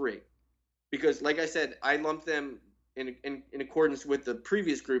the three. Because, like I said, I lumped them in accordance with the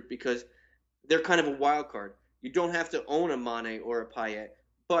previous group because they're kind of a wild card. You don't have to own a Mane or a Payet,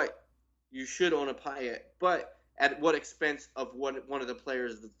 but you should own a Payet. But at what expense of one of the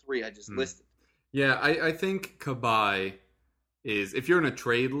players of the three I just listed? Yeah, I think Cabaye is, if you're in a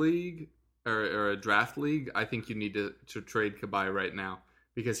trade league or a draft league, I think you need to trade Cabaye right now,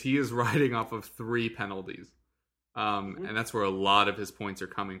 because he is riding off of 3 penalties. And that's where a lot of his points are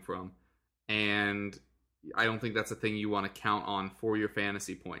coming from. And I don't think that's a thing you want to count on for your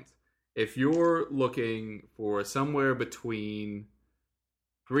fantasy points. If you're looking for somewhere between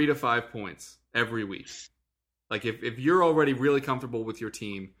 3 to 5 points every week, like if you're already really comfortable with your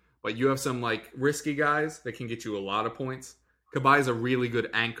team, but you have some like risky guys that can get you a lot of points, Cabaye is a really good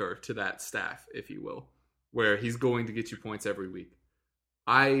anchor to that staff, if you will, where he's going to get you points every week.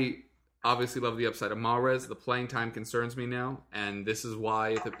 I obviously love the upside of Mahrez. The playing time concerns me now, and this is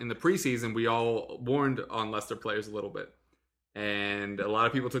why in the preseason we all warned on Leicester players a little bit. And a lot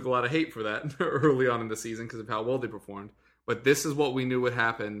of people took a lot of hate for that early on in the season because of how well they performed. But this is what we knew would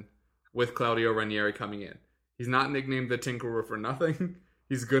happen with Claudio Ranieri coming in. He's not nicknamed the Tinkerer for nothing.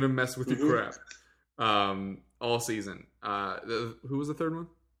 He's going to mess with your crap all season. Who was the third one?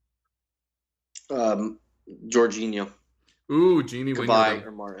 Jorginho. Ooh, Genie Cabaye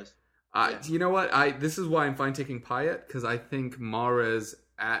or Mahrez. You know what? This is why I'm fine taking Payet, because I think Mahrez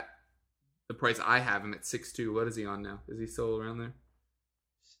at the price I have him at 6'2". What is he on now? Is he still around there?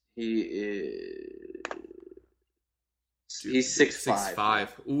 He is. He's 6'5". 6'5".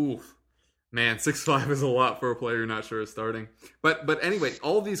 Oof. Man, 6'5" is a lot for a player you're not sure is starting. But anyway,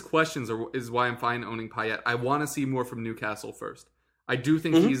 all these questions is why I'm fine owning Payet. I want to see more from Newcastle first. I do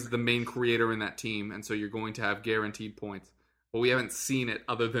think he's the main creator in that team, and so you're going to have guaranteed points. But we haven't seen it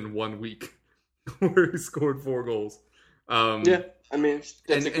other than 1 week where he scored 4 goals. Yeah, I mean,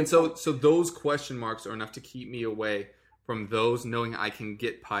 so those question marks are enough to keep me away from those, knowing I can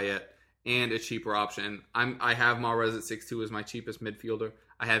get Payet and a cheaper option. I have Mahrez at 6'2" as my cheapest midfielder.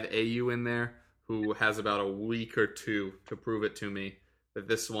 I have AU in there, who has about a week or two to prove it to me that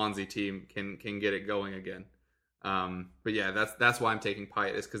this Swansea team can get it going again. But yeah, that's why I'm taking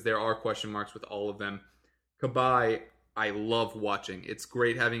Payet, is because there are question marks with all of them. Cabaye, I love watching. It's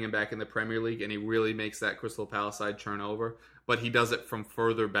great having him back in the Premier League, and he really makes that Crystal Palace side turn over. But he does it from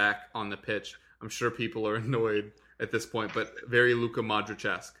further back on the pitch. I'm sure people are annoyed at this point, but very Luka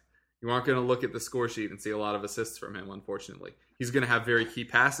Modric-esque. You aren't going to look at the score sheet and see a lot of assists from him, unfortunately. He's going to have very key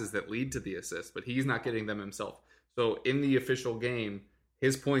passes that lead to the assists, but he's not getting them himself. So in the official game,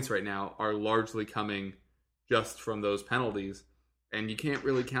 his points right now are largely coming just from those penalties, and you can't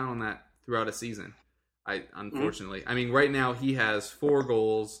really count on that throughout a season. Unfortunately. I mean, right now he has 4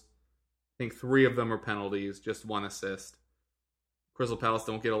 goals. I think 3 of them are penalties, just 1 assist. Crystal Palace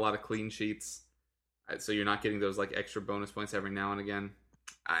don't get a lot of clean sheets, so you're not getting those like extra bonus points every now and again.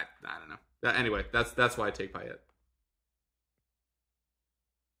 I don't know. Anyway, that's why I take Payet.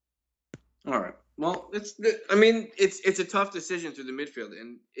 All right. Well, it's a tough decision through the midfield,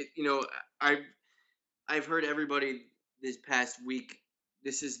 and I've heard everybody this past week.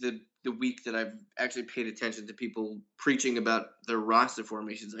 This is the week that I've actually paid attention to people preaching about their roster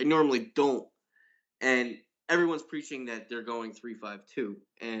formations. I normally don't, and everyone's preaching that they're going 3-5-2,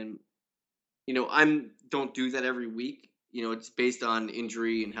 and I don't do that every week. It's based on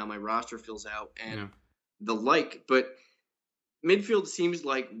injury and how my roster fills out and the like. But midfield seems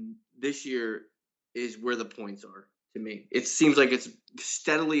like this year is where the points are to me. It seems like it's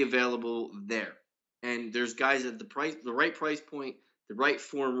steadily available there. and there's guys at the right price point, the right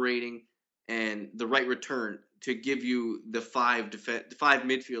form rating, and the right return to give you the five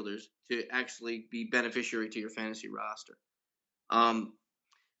midfielders to actually be beneficiary to your fantasy roster. Now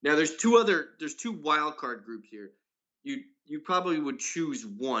there's two wild card groups here. You probably would choose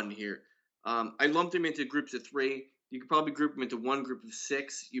one here. I lumped them into groups of 3. You could probably group them into one group of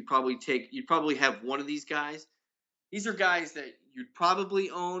 6. You'd probably have one of these guys. These are guys that you'd probably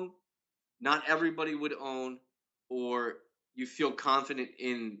own, not everybody would own, or you feel confident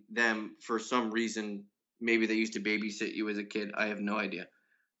in them for some reason. Maybe they used to babysit you as a kid. I have no idea.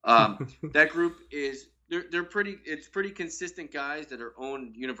 That group is it's pretty consistent guys that are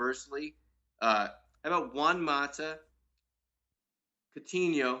owned universally. How about Juan Mata,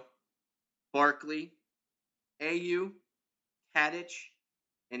 Coutinho, Barkley, AU, Tadic,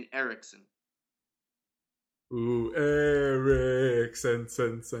 and Eriksen. Ooh, Eriksen.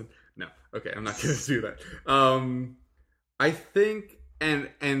 No, okay, I'm not going to do that. I think,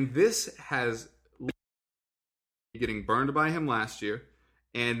 and this has getting burned by him last year,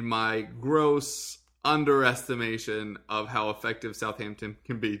 and my gross underestimation of how effective Southampton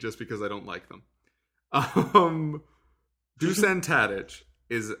can be just because I don't like them. Dusan Tadic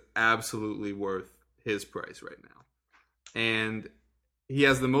is absolutely worth his price right now. And he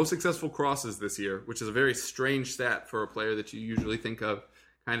has the most successful crosses this year, which is a very strange stat for a player that you usually think of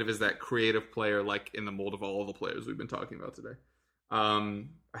kind of as that creative player, like in the mold of all the players we've been talking about today.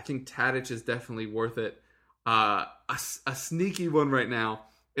 I think Tadic is definitely worth it. A sneaky one right now,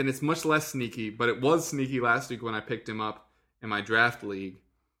 and it's much less sneaky, but it was sneaky last week when I picked him up in my draft league.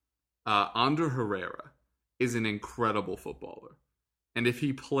 Ander Herrera is an incredible footballer. And if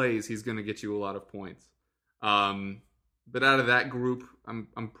he plays, he's going to get you a lot of points. But out of that group,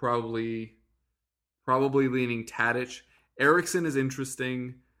 I'm probably leaning Tadic. Eriksen is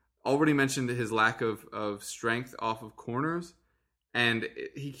interesting. Already mentioned his lack of strength off of corners. And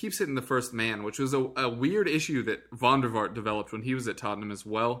he keeps hitting the first man, which was a weird issue that Van der Vaart developed when he was at Tottenham as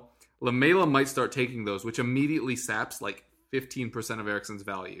well. Lamela might start taking those, which immediately saps like 15% of Eriksen's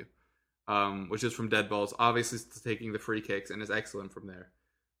value, which is from dead balls. Obviously, it's taking the free kicks and is excellent from there.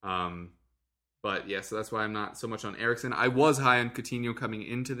 But yeah, so that's why I'm not so much on Eriksen. I was high on Coutinho coming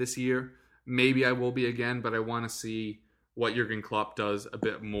into this year. Maybe I will be again, but I want to see what Jurgen Klopp does a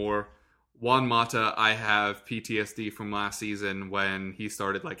bit more. Juan Mata, I have PTSD from last season when he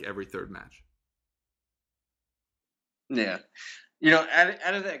started like every third match. Yeah.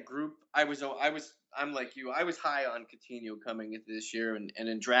 Out of that group, I'm like you. I was high on Coutinho coming into this year, and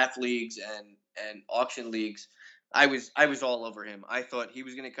in draft leagues and auction leagues, I was all over him. I thought he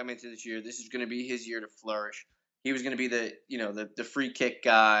was going to come into this year. This is going to be his year to flourish. He was going to be the free kick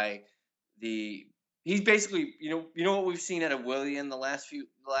guy. He's basically what we've seen out of Willian the last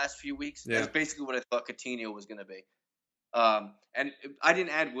few weeks. Yeah. That's basically what I thought Coutinho was going to be. And I didn't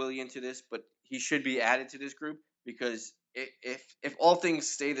add Willian to this, but he should be added to this group because if all things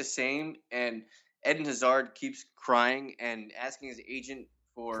stay the same and Eden Hazard keeps crying and asking his agent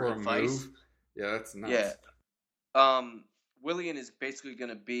for advice, yeah, that's nuts. Yeah. Willian is basically going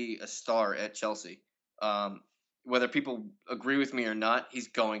to be a star at Chelsea. Whether people agree with me or not, he's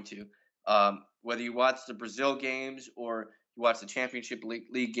going to. Whether you watch the Brazil games or you watch the Championship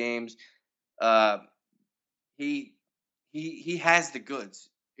League games, he has the goods.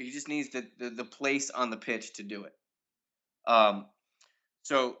 He just needs the place on the pitch to do it.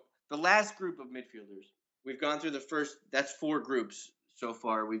 So the last group of midfielders, we've gone through that's 4 groups so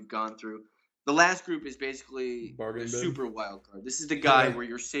far we've gone through. The last group is basically the super wild card. This is the guy where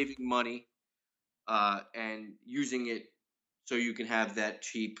you're saving money and using it so you can have that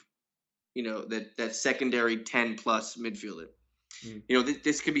cheap, that secondary 10-plus midfielder.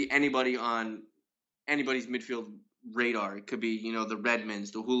 This could be anybody on anybody's midfield radar. It could be, the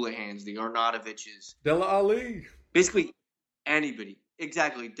Redmonds, the Hoolahans, the Arnautovic's. Dele Alli. Basically anybody.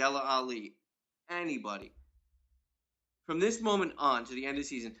 Exactly, Dele Alli. Anybody. From this moment on to the end of the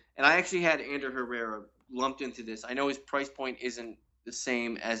season, and I actually had Ander Herrera lumped into this. I know his price point isn't the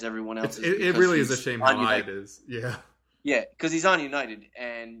same as everyone else's. It really is a shame how high it is. Yeah. Yeah, because he's on United,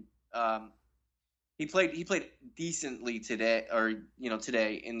 and he played decently today,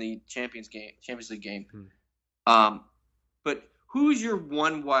 today in the Champions League game. But who's your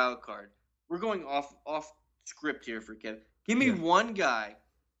one wild card? We're going off script here for Kevin. Give me one guy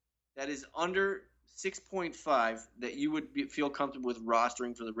that is under 6.5 that you would feel comfortable with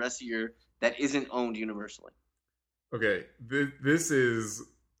rostering for the rest of the year that isn't owned universally. Okay, this is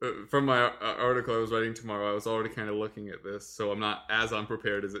from my article I was writing tomorrow. I was already kind of looking at this, so I'm not as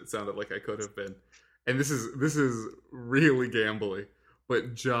unprepared as it sounded like I could have been. And this is really gambly,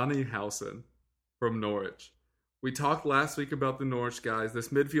 but Johnny Howson from Norwich. We talked last week about the Norwich guys. This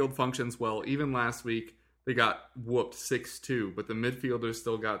midfield functions well. Even last week, they got whooped 6-2, but the midfielders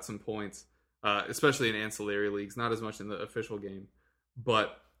still got some points, especially in ancillary leagues, not as much in the official game.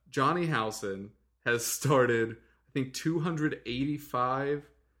 But Johnny Howson has started, I think, 285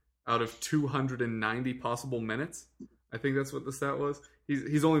 out of 290 possible minutes. I think that's what the stat was.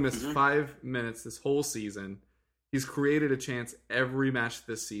 He's only missed 5 minutes this whole season. He's created a chance every match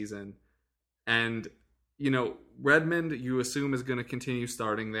this season. And, Redmond, you assume, is going to continue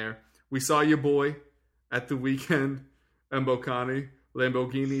starting there. We saw your boy at the weekend, Mbokani,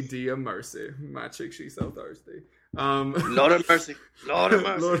 Lamborghini Dia Mercy. My chick, she's so thirsty. Lord of mercy. Lord of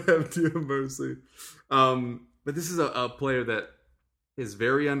mercy. Lord have Dia Mercy. But this is a player that is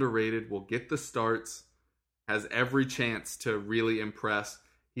very underrated, will get the starts, has every chance to really impress.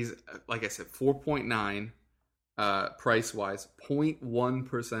 He's, like I said, 4.9 price-wise,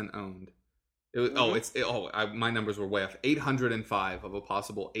 0.1% owned. My numbers were way off. 805 of a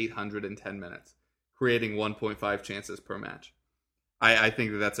possible 810 minutes, creating 1.5 chances per match. I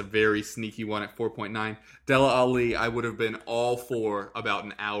think that's a very sneaky one at 4.9. Dele Alli, I would have been all for about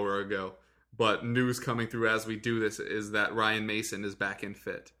an hour ago. But news coming through as we do this is that Ryan Mason is back in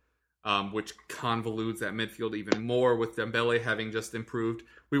fit, which convolutes that midfield even more with Dembele having just improved.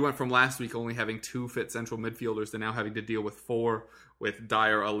 We went from last week only having 2 fit central midfielders to now having to deal with 4 with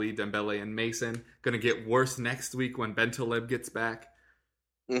Dyer, Ali, Dembele, and Mason. Going to get worse next week when Bentaleb gets back.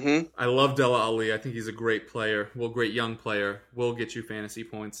 Mm-hmm. I love Dele Alli. I think he's a great player. Great young player. Will get you fantasy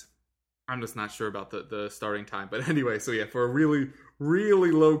points. I'm just not sure about the starting time. But anyway, so yeah, for a really,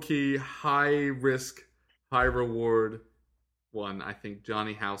 really low-key, high-risk, high-reward one, I think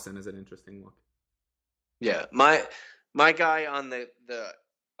Johnny Howson is an interesting look. Yeah, my guy on the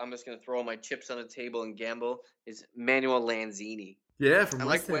I'm just going to throw all my chips on the table and gamble is Manuel Lanzini. Yeah, from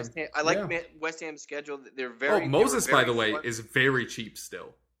West Ham. I like West Ham's schedule. They're very. Moses, by the way, is very cheap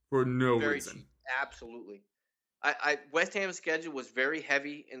still for no reason. Cheap. Absolutely. West Ham's schedule was very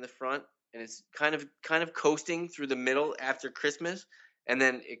heavy in the front, and it's kind of coasting through the middle after Christmas, and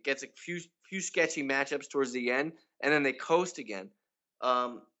then it gets a few sketchy matchups towards the end, and then they coast again.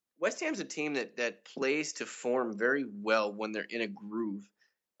 West Ham's a team that plays to form very well when they're in a groove.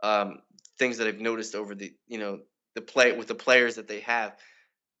 Things that I've noticed over the play with the players that they have.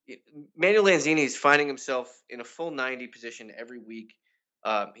 Manuel Lanzini is finding himself in a full 90 position every week.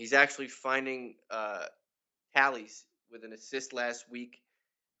 He's actually finding tallies with an assist last week.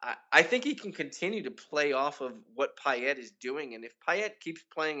 I think he can continue to play off of what Payet is doing, and if Payet keeps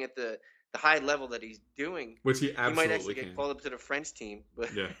playing at the high level that he's doing, which he absolutely might actually get called up to the French team. But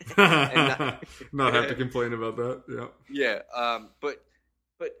yeah, not have to complain about that.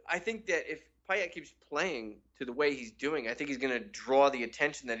 But I think that if Payet keeps playing to the way he's doing, I think he's going to draw the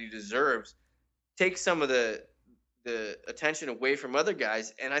attention that he deserves, take some of the attention away from other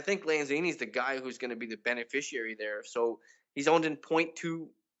guys, and I think Lanzini's the guy who's going to be the beneficiary there. So he's owned in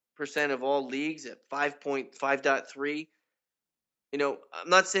 0.2% of all leagues at 5.3. I'm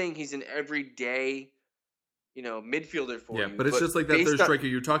not saying he's an everyday, midfielder for you. Yeah, but it's just like that third striker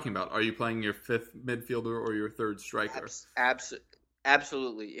you're talking about. Are you playing your 5th midfielder or your 3rd striker?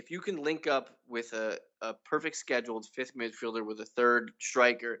 Absolutely. If you can link up with a perfect scheduled 5th midfielder with a 3rd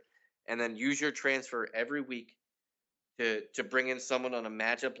striker, and then use your transfer every week to bring in someone on a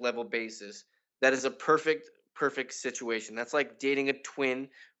matchup level basis, that is a perfect situation. That's like dating a twin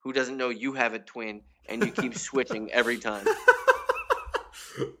who doesn't know you have a twin, and you keep switching every time.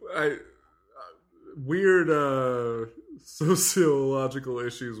 Weird sociological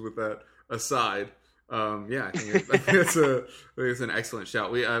issues with that aside. I think it's an excellent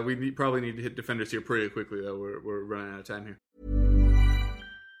shout. We probably need to hit defenders here pretty quickly, though. We're running out of time here.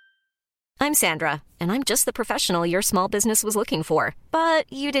 I'm Sandra, and I'm just the professional your small business was looking for. But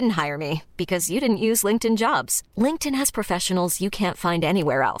you didn't hire me because you didn't use LinkedIn Jobs. LinkedIn has professionals you can't find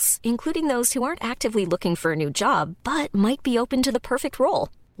anywhere else, including those who aren't actively looking for a new job, but might be open to the perfect role,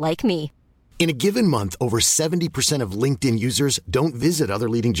 like me. In a given month, over 70% of LinkedIn users don't visit other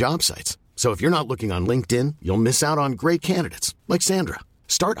leading job sites. So if you're not looking on LinkedIn, you'll miss out on great candidates like Sandra.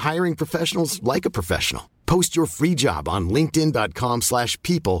 Start hiring professionals like a professional. Post your free job on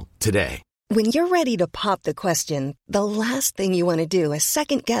linkedin.com/people today. When you're ready to pop the question, the last thing you want to do is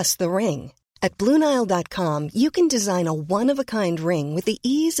second-guess the ring. At BlueNile.com, you can design a one-of-a-kind ring with the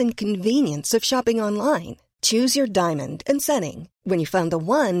ease and convenience of shopping online. Choose your diamond and setting. When you find the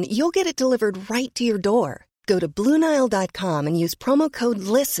one, you'll get it delivered right to your door. Go to BlueNile.com and use promo code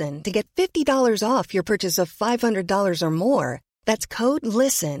LISTEN to get $50 off your purchase of $500 or more. That's code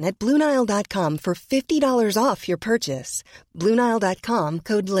LISTEN at BlueNile.com for $50 off your purchase. BlueNile.com,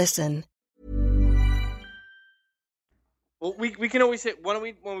 code LISTEN. Well, we can always hit. Why don't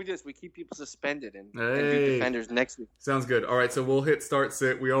we when we do this? We keep people suspended and do defenders next week. Sounds good. All right, so we'll hit start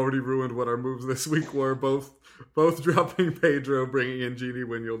sit. We already ruined what our moves this week were. Both dropping Pedro, bringing in Genie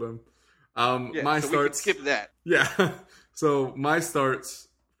Wijnaldum. My so starts. We can skip that. Yeah. So my starts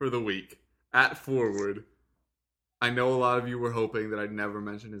for the week at forward. I know a lot of you were hoping that I'd never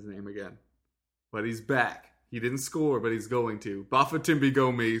mention his name again, but he's back. He didn't score, but he's going to. Bafétimbi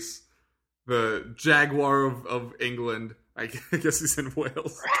Gomis, the Jaguar of England. I guess he's in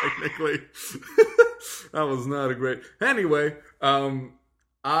Wales, technically. That was not a great... Anyway, He's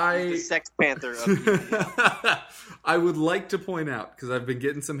the Sex Panther of I would like to point out, because I've been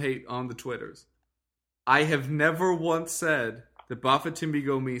getting some hate on the Twitters, I have never once said that Bafétimbi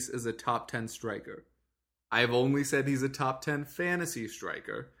Gomis is a top 10 striker. I've only said he's a top 10 fantasy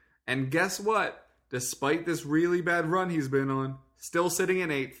striker. And guess what? Despite this really bad run he's been on, still sitting in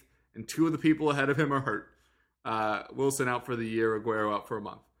 8th, and 2 of the people ahead of him are hurt. Wilson out for the year, Aguero out for a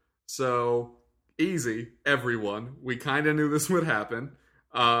month. So, easy, everyone. We kind of knew this would happen.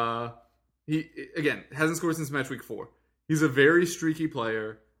 He, again, hasn't scored since match week 4. He's a very streaky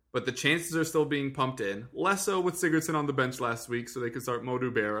player, but the chances are still being pumped in. Less so with Sigurdsson on the bench last week, so they could start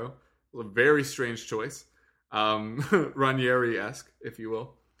Modou Barrow. It was a very strange choice. Ranieri-esque, if you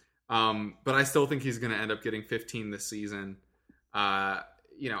will. But I still think he's going to end up getting 15 this season. I'm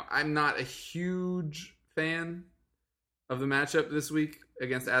not a huge fan of the matchup this week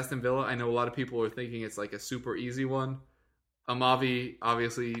against Aston Villa. I know a lot of people are thinking it's like a super easy one. Amavi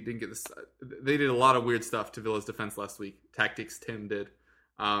obviously didn't get this. They did a lot of weird stuff to Villa's defense last week. Tactics Tim did.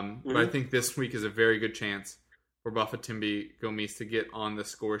 But I think this week is a very good chance for Bafétimbi Gomis to get on the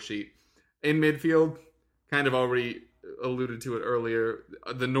score sheet. In midfield, kind of already alluded to it earlier,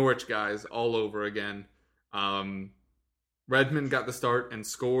 the Norwich guys all over again. Redmond got the start and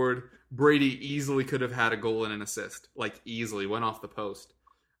scored. Brady easily could have had a goal and an assist. Like, easily. Went off the post.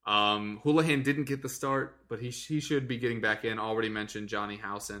 Houlihan didn't get the start, but he should be getting back in. Already mentioned Johnny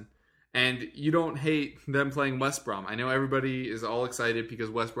Howson. And you don't hate them playing West Brom. I know everybody is all excited because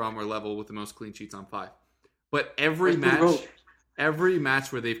West Brom are level with the most clean sheets on 5. But every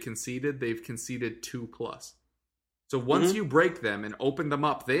match where they've conceded 2+. So once you break them and open them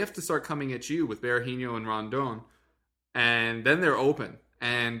up, they have to start coming at you with Berahino and Rondon. And then they're open.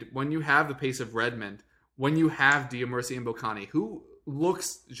 And when you have the pace of Redmond, when you have Diamersi and Bocani, who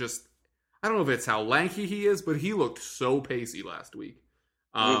looks just... I don't know if it's how lanky he is, but he looked so pacey last week.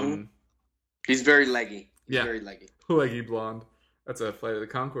 He's very leggy. Very leggy. Leggy blonde. That's a Flight of the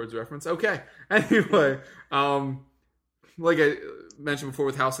Conchords reference. Okay. Anyway, like I mentioned before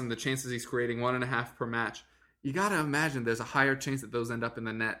with Howson, the chances he's creating 1.5 per match. You got to imagine there's a higher chance that those end up in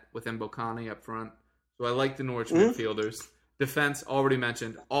the net with Mbokani up front. So I like the Norwich midfielders. Defense, already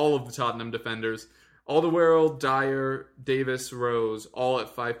mentioned. All of the Tottenham defenders. Alderweireld, Dyer, Davis, Rose, all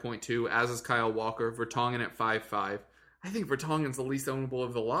at 5.2, as is Kyle Walker. Vertonghen at 5.5. I think Vertonghen's the least ownable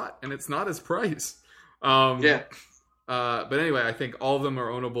of the lot, and it's not his price. But anyway, I think all of them are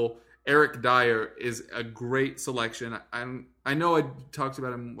ownable. Eric Dyer is a great selection. I know I talked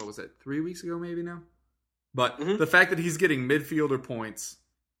about him, 3 weeks ago maybe now? But the fact that he's getting midfielder points,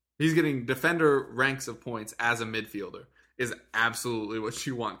 he's getting defender ranks of points as a midfielder is absolutely what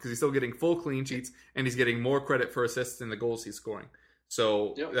you want because he's still getting full clean sheets and he's getting more credit for assists in the goals he's scoring.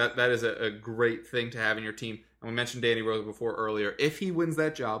 So that is a great thing to have in your team. And we mentioned Danny Rose before earlier. If he wins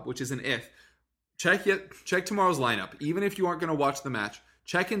that job, which is an if, check tomorrow's lineup. Even if you aren't going to watch the match,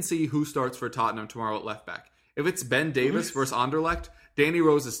 check and see who starts for Tottenham tomorrow at left back. If it's Ben Davis versus Anderlecht, Danny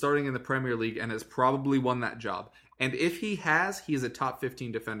Rose is starting in the Premier League and has probably won that job. And if he is a top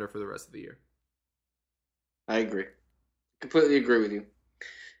 15 defender for the rest of the year. I agree. Completely agree with you.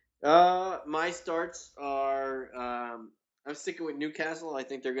 My starts are I'm sticking with Newcastle. I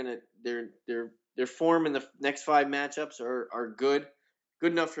think their form in the next 5 matchups are good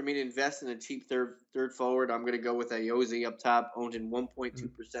enough for me to invest in a cheap third forward. I'm going to go with Ayoze up top, owned in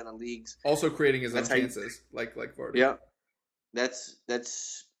 1.2% of leagues. Also creating his own chances, like Vardy. Yeah,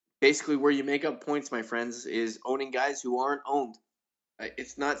 that's basically where you make up points, my friends. Is owning guys who aren't owned.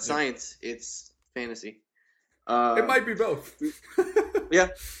 It's not science; it's fantasy. It might be both. Yeah,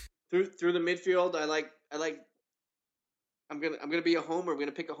 through the midfield, I like. I'm gonna be a homer. I'm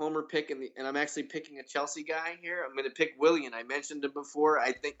gonna pick a homer pick, and I'm actually picking a Chelsea guy here. I'm gonna pick Willian. I mentioned him before.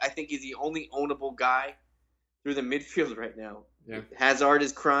 I think he's the only ownable guy through the midfield right now. Yeah. Hazard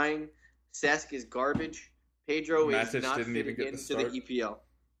is crying. Cesc is garbage. Pedro Matic is not fitting into the EPL.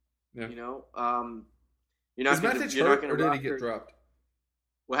 Yeah. You know, you're not. Is Matic hurt, or did he get dropped?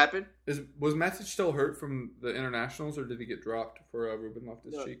 What happened? Was Matic still hurt from the internationals, or did he get dropped for Ruben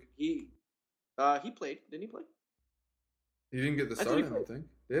Loftus-Cheek? He played. Didn't he play? He didn't get the I thought start, he I don't played. think.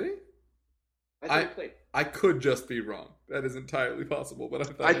 Did he? I thought he played. I could just be wrong. That is entirely possible, but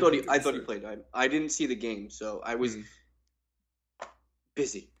I thought he played. I didn't see the game, so I was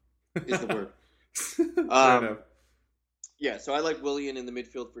busy. Is the word. Fair enough. Yeah, so I like Willian in the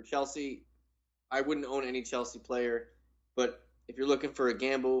midfield for Chelsea. I wouldn't own any Chelsea player, but if you're looking for a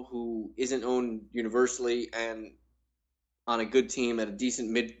gamble who isn't owned universally and on a good team at a decent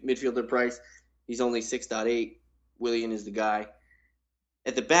midfielder price, he's only 6.8. Willian is the guy.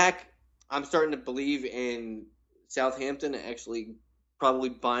 At the back, I'm starting to believe in Southampton actually probably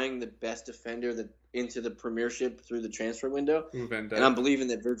buying the best defender into the Premiership through the transfer window. And I'm believing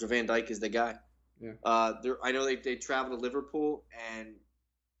that Virgil van Dijk is the guy. Yeah. I know they travel to Liverpool, and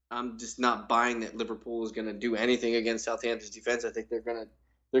I'm just not buying that Liverpool is going to do anything against Southampton's defense. I think they're going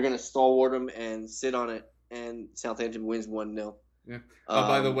to stalwart them and sit on it, and Southampton wins 1-0. Yeah.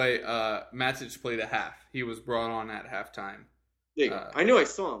 By the way, Matic played a half. He was brought on at halftime. There you go. I knew I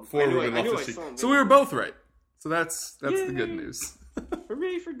saw him. For Ruben Loftus-Cheek. So we were both right. So that's Yay. the good news.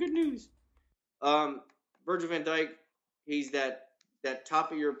 Hooray for good news. Virgil van Dijk, he's that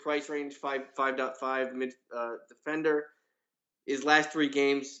top of your price range 5.5 mid defender. His last 3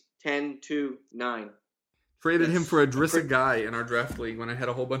 games 10-9. Traded him for Idrissa Gueye in our draft league when I had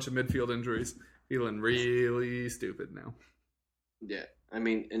a whole bunch of midfield injuries. Feeling really stupid now. Yeah, I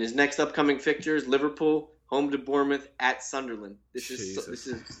mean, in his next upcoming fixtures, Liverpool, home to Bournemouth, at Sunderland.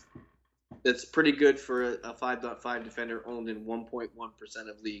 That's pretty good for a 5.5 defender owned in 1.1%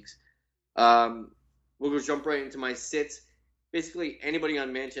 of leagues. We'll go jump right into my sits. Basically, anybody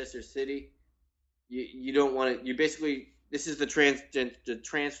on Manchester City, you don't want to. You basically, this is the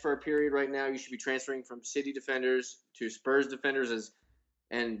transfer period right now. You should be transferring from City defenders to Spurs defenders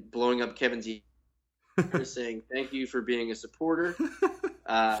and blowing up Kevin's saying thank you for being a supporter.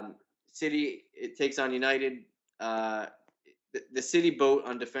 City, it takes on United. The City boat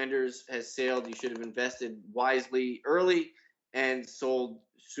on defenders has sailed. You should have invested wisely early and sold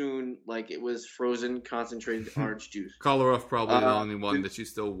soon like it was frozen concentrated orange juice. Kolarov probably the only one that you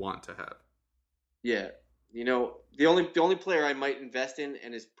still want to have. Yeah. You know, the only player I might invest in,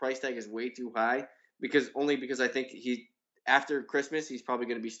 and his price tag is way too high, because I think after Christmas he's probably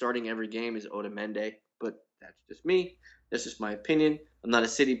going to be starting every game, is Otamendi. But that's just me. That's just my opinion. I'm not a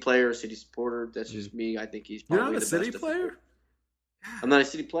City player, a City supporter. That's just me. I think he's probably You're not a City best player? I'm not a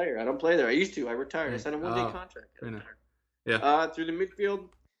City player. I don't play there. I used to. I retired. I signed a one-day contract. I retired. Yeah. Through the midfield,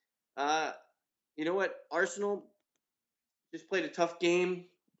 you know what? Arsenal just played a tough game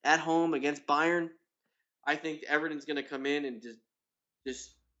at home against Bayern. I think Everton's going to come in and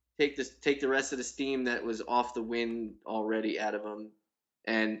just take the rest of the steam that was off the win already out of them.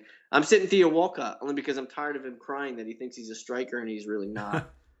 And I'm sitting Theo Walcott only because I'm tired of him crying that he thinks he's a striker and he's really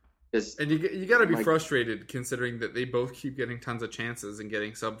not. And you got to be frustrated considering that they both keep getting tons of chances and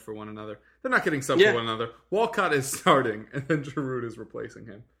getting subbed for one another. They're not getting subbed for one another. Walcott is starting, and then Giroud is replacing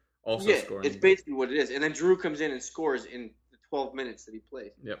him, also scoring. It's basically what it is. And then Giroud comes in and scores in the 12 minutes that he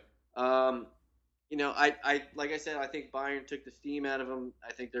plays. Yep. You know, I like I said, I think Bayern took the steam out of them.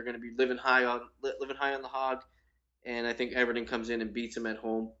 I think they're going to be living high on the hog, and I think Everton comes in and beats them at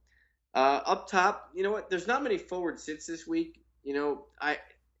home. Up top, you know what? There's not many forward sits this week. You know,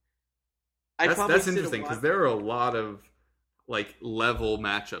 that's interesting because there are a lot of like level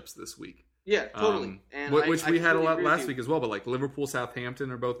matchups this week. Yeah, totally. And which we had a lot last week as well. But like Liverpool,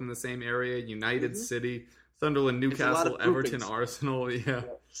 Southampton are both in the same area. United, City, Sunderland, Newcastle, Everton, Arsenal. Yeah.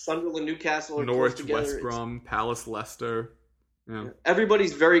 Sunderland, Newcastle, are Norwich, close together. West Brom, Palace, Leicester. Yeah.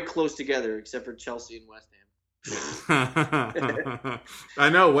 Everybody's very close together except for Chelsea and West Ham. I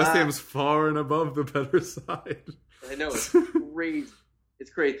know West Ham's far and above the better side. I know, it's crazy. It's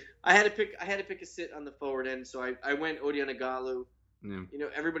crazy. I had to pick a sit on the forward end, so I went Odion Agalu. Yeah. You know,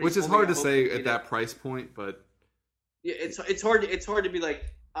 everybody. Which is hard to say at that price point, but yeah, it's hard to be like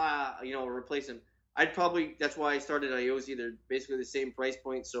replace him. That's why I started Iosi. They're basically the same price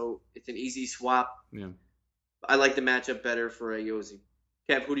point, so it's an easy swap. Yeah. I like the matchup better for Iosi.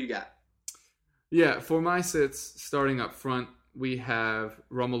 Kev, who do you got? Yeah, for my sits, starting up front, we have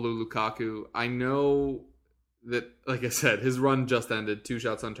Romelu Lukaku. I know that, like I said, his run just ended. 2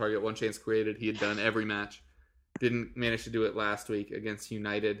 shots on target, 1 chance created. He had done every match. Didn't manage to do it last week against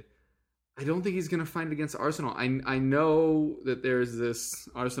United. I don't think he's going to find it against Arsenal. I know that there's this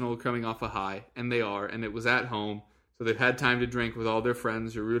Arsenal coming off a high, and they are, and it was at home, so they've had time to drink with all their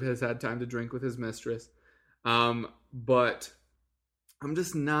friends. Giroud has had time to drink with his mistress. But I'm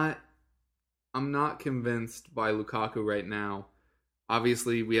not convinced by Lukaku right now.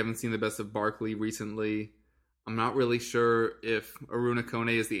 Obviously, we haven't seen the best of Barkley recently. I'm not really sure if Aruna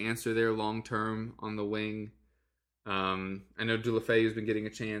Kone is the answer there long-term on the wing. I know Deulofeu has been getting a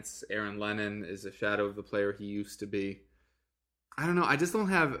chance. Aaron Lennon is a shadow of the player he used to be. I don't know. I just don't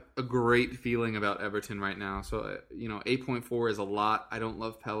have a great feeling about Everton right now. So, 8.4 is a lot. I don't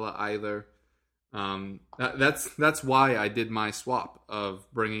love Pella either. That's why I did my swap of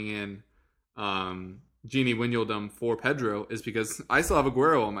bringing in Gini Wijnaldum for Pedro, is because I still have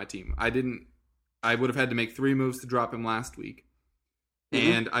Aguero on my team. I would have had to make 3 moves to drop him last week.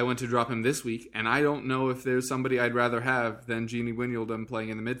 And I went to drop him this week, and I don't know if there's somebody I'd rather have than Gini Wijnaldum playing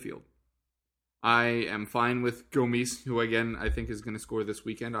in the midfield. I am fine with Gomis, who again I think is going to score this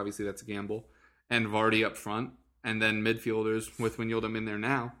weekend. Obviously, that's a gamble. And Vardy up front, and then midfielders with Wijnaldum in there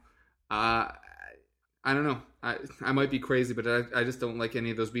now. I don't know. I might be crazy, but I just don't like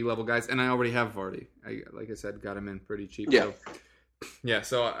any of those B-level guys. And I already have Vardy. Like I said, got him in pretty cheap. Yeah.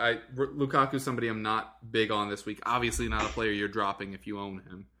 So Lukaku's somebody I'm not big on this week. Obviously not a player you're dropping if you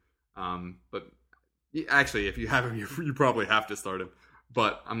own him. But actually, if you have him, you probably have to start him.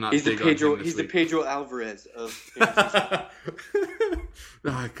 But I'm not big on him this week. He's the Pedro Alvarez of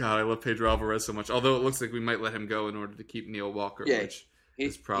Oh, God, I love Pedro Alvarez so much. Although it looks like we might let him go in order to keep Neil Walker, which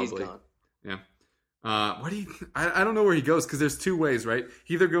is probably... He's gone. Yeah. I don't know where he goes, because there's 2 ways, right?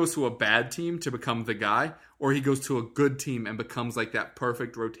 He either goes to a bad team to become the guy, or he goes to a good team and becomes like that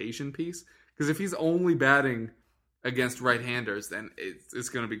perfect rotation piece. Because if he's only batting against right-handers, then it's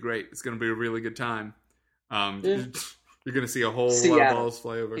going to be great. It's going to be a really good time. You're going to see a whole lot of balls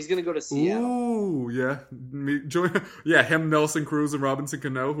fly over. He's going to go to Seattle. Ooh, yeah. Him, Nelson Cruz, and Robinson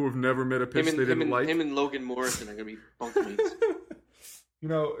Cano, who have never met a pitch they didn't like. Him and Logan Morrison are going to be bunkmates.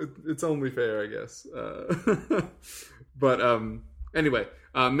 It's only fair, I guess. But anyway,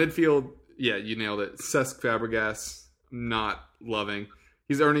 midfield, yeah, you nailed it. Cesc Fabregas, not loving.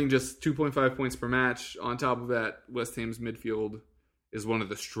 He's earning just 2.5 points per match. On top of that, West Ham's midfield is one of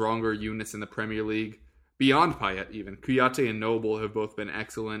the stronger units in the Premier League. Beyond Payet, even. Kouyaté and Noble have both been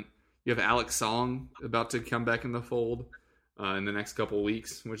excellent. You have Alex Song about to come back in the fold in the next couple of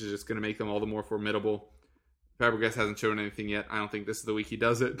weeks, which is just going to make them all the more formidable. Fabregas hasn't shown anything yet. I don't think this is the week he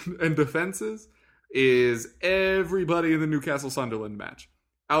does it. And defenses is everybody in the Newcastle-Sunderland match.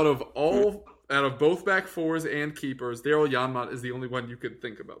 Out of both back fours and keepers, Daryl Janmaat is the only one you could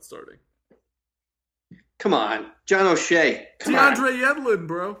think about starting. Come on. John O'Shea. DeAndre Yedlin,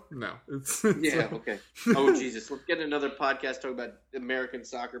 bro. No. It's yeah, okay. Oh, Jesus. Let's get another podcast talking about American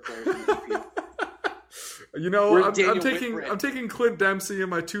soccer players in the EPL. I'm taking Clint Dempsey in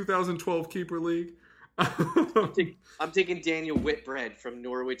my 2012 keeper league. I'm taking Daniel Whitbread from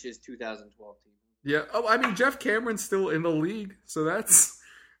Norwich's 2012 team. Yeah. Oh, I mean, Jeff Cameron's still in the league, so that's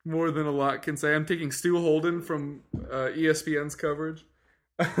more than a lot can say. I'm taking Stu Holden from ESPN's coverage.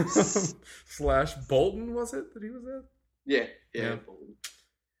 / Bolton, was it that he was at? Yeah. Bolton.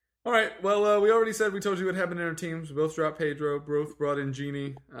 All right. Well, we already said we told you what happened in our teams. We both dropped Pedro. Both brought in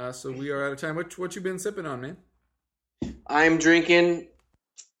Gini. So we are out of time. What you been sipping on, man? I'm drinking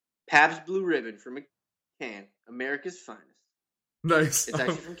Pabst Blue Ribbon from a can. America's finest. Nice. It's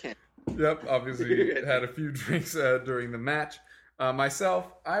actually from Canada. Yep. Obviously, had a few drinks during the match.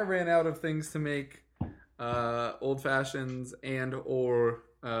 Myself, I ran out of things to make old fashions and or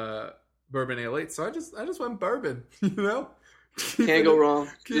bourbon ale 8, so I just went bourbon. Can't go wrong.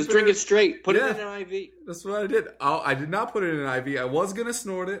 Just drink it straight. Put it in an IV. That's what I did. I did not put it in an IV. I was gonna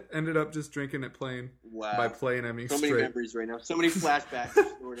snort it. Ended up just drinking it plain. Wow. By plain, I mean so straight. Many memories right now. So many flashbacks of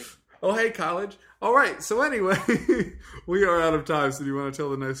snorting. Oh, hey, college. All right. So anyway, we are out of time. So do you want to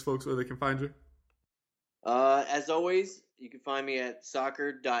tell the nice folks where they can find you? As always, you can find me at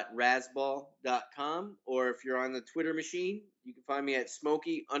soccer.rasball.com, or if you're on the Twitter machine, you can find me at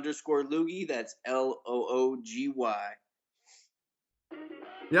Smokey_Loogie. That's LOOGY.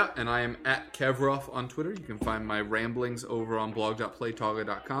 Yeah, and I am at Kevroff on Twitter. You can find my ramblings over on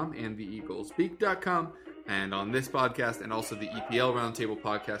blog.playtoga.com and theeaglespeak.com, and on this podcast, and also the EPL Roundtable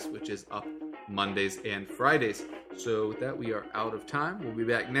podcast, which is up Mondays and Fridays. So with that, we are out of time. We'll be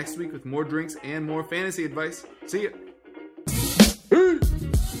back next week with more drinks and more fantasy advice. See ya.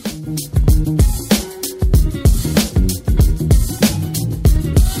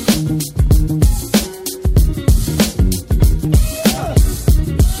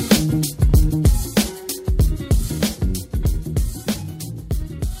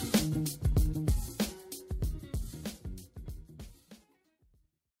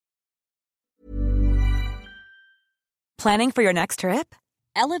 Planning for your next trip?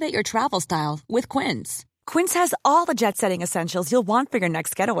 Elevate your travel style with Quince. Quince has all the jet-setting essentials you'll want for your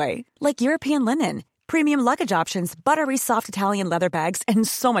next getaway, like European linen, premium luggage options, buttery soft Italian leather bags, and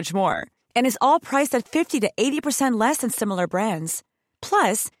so much more. And is all priced at 50 to 80% less than similar brands.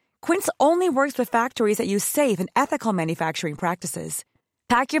 Plus, Quince only works with factories that use safe and ethical manufacturing practices.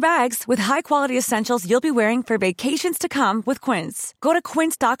 Pack your bags with high-quality essentials you'll be wearing for vacations to come with Quince. Go to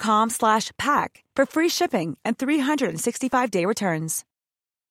quince.com/pack for free shipping and 365-day returns.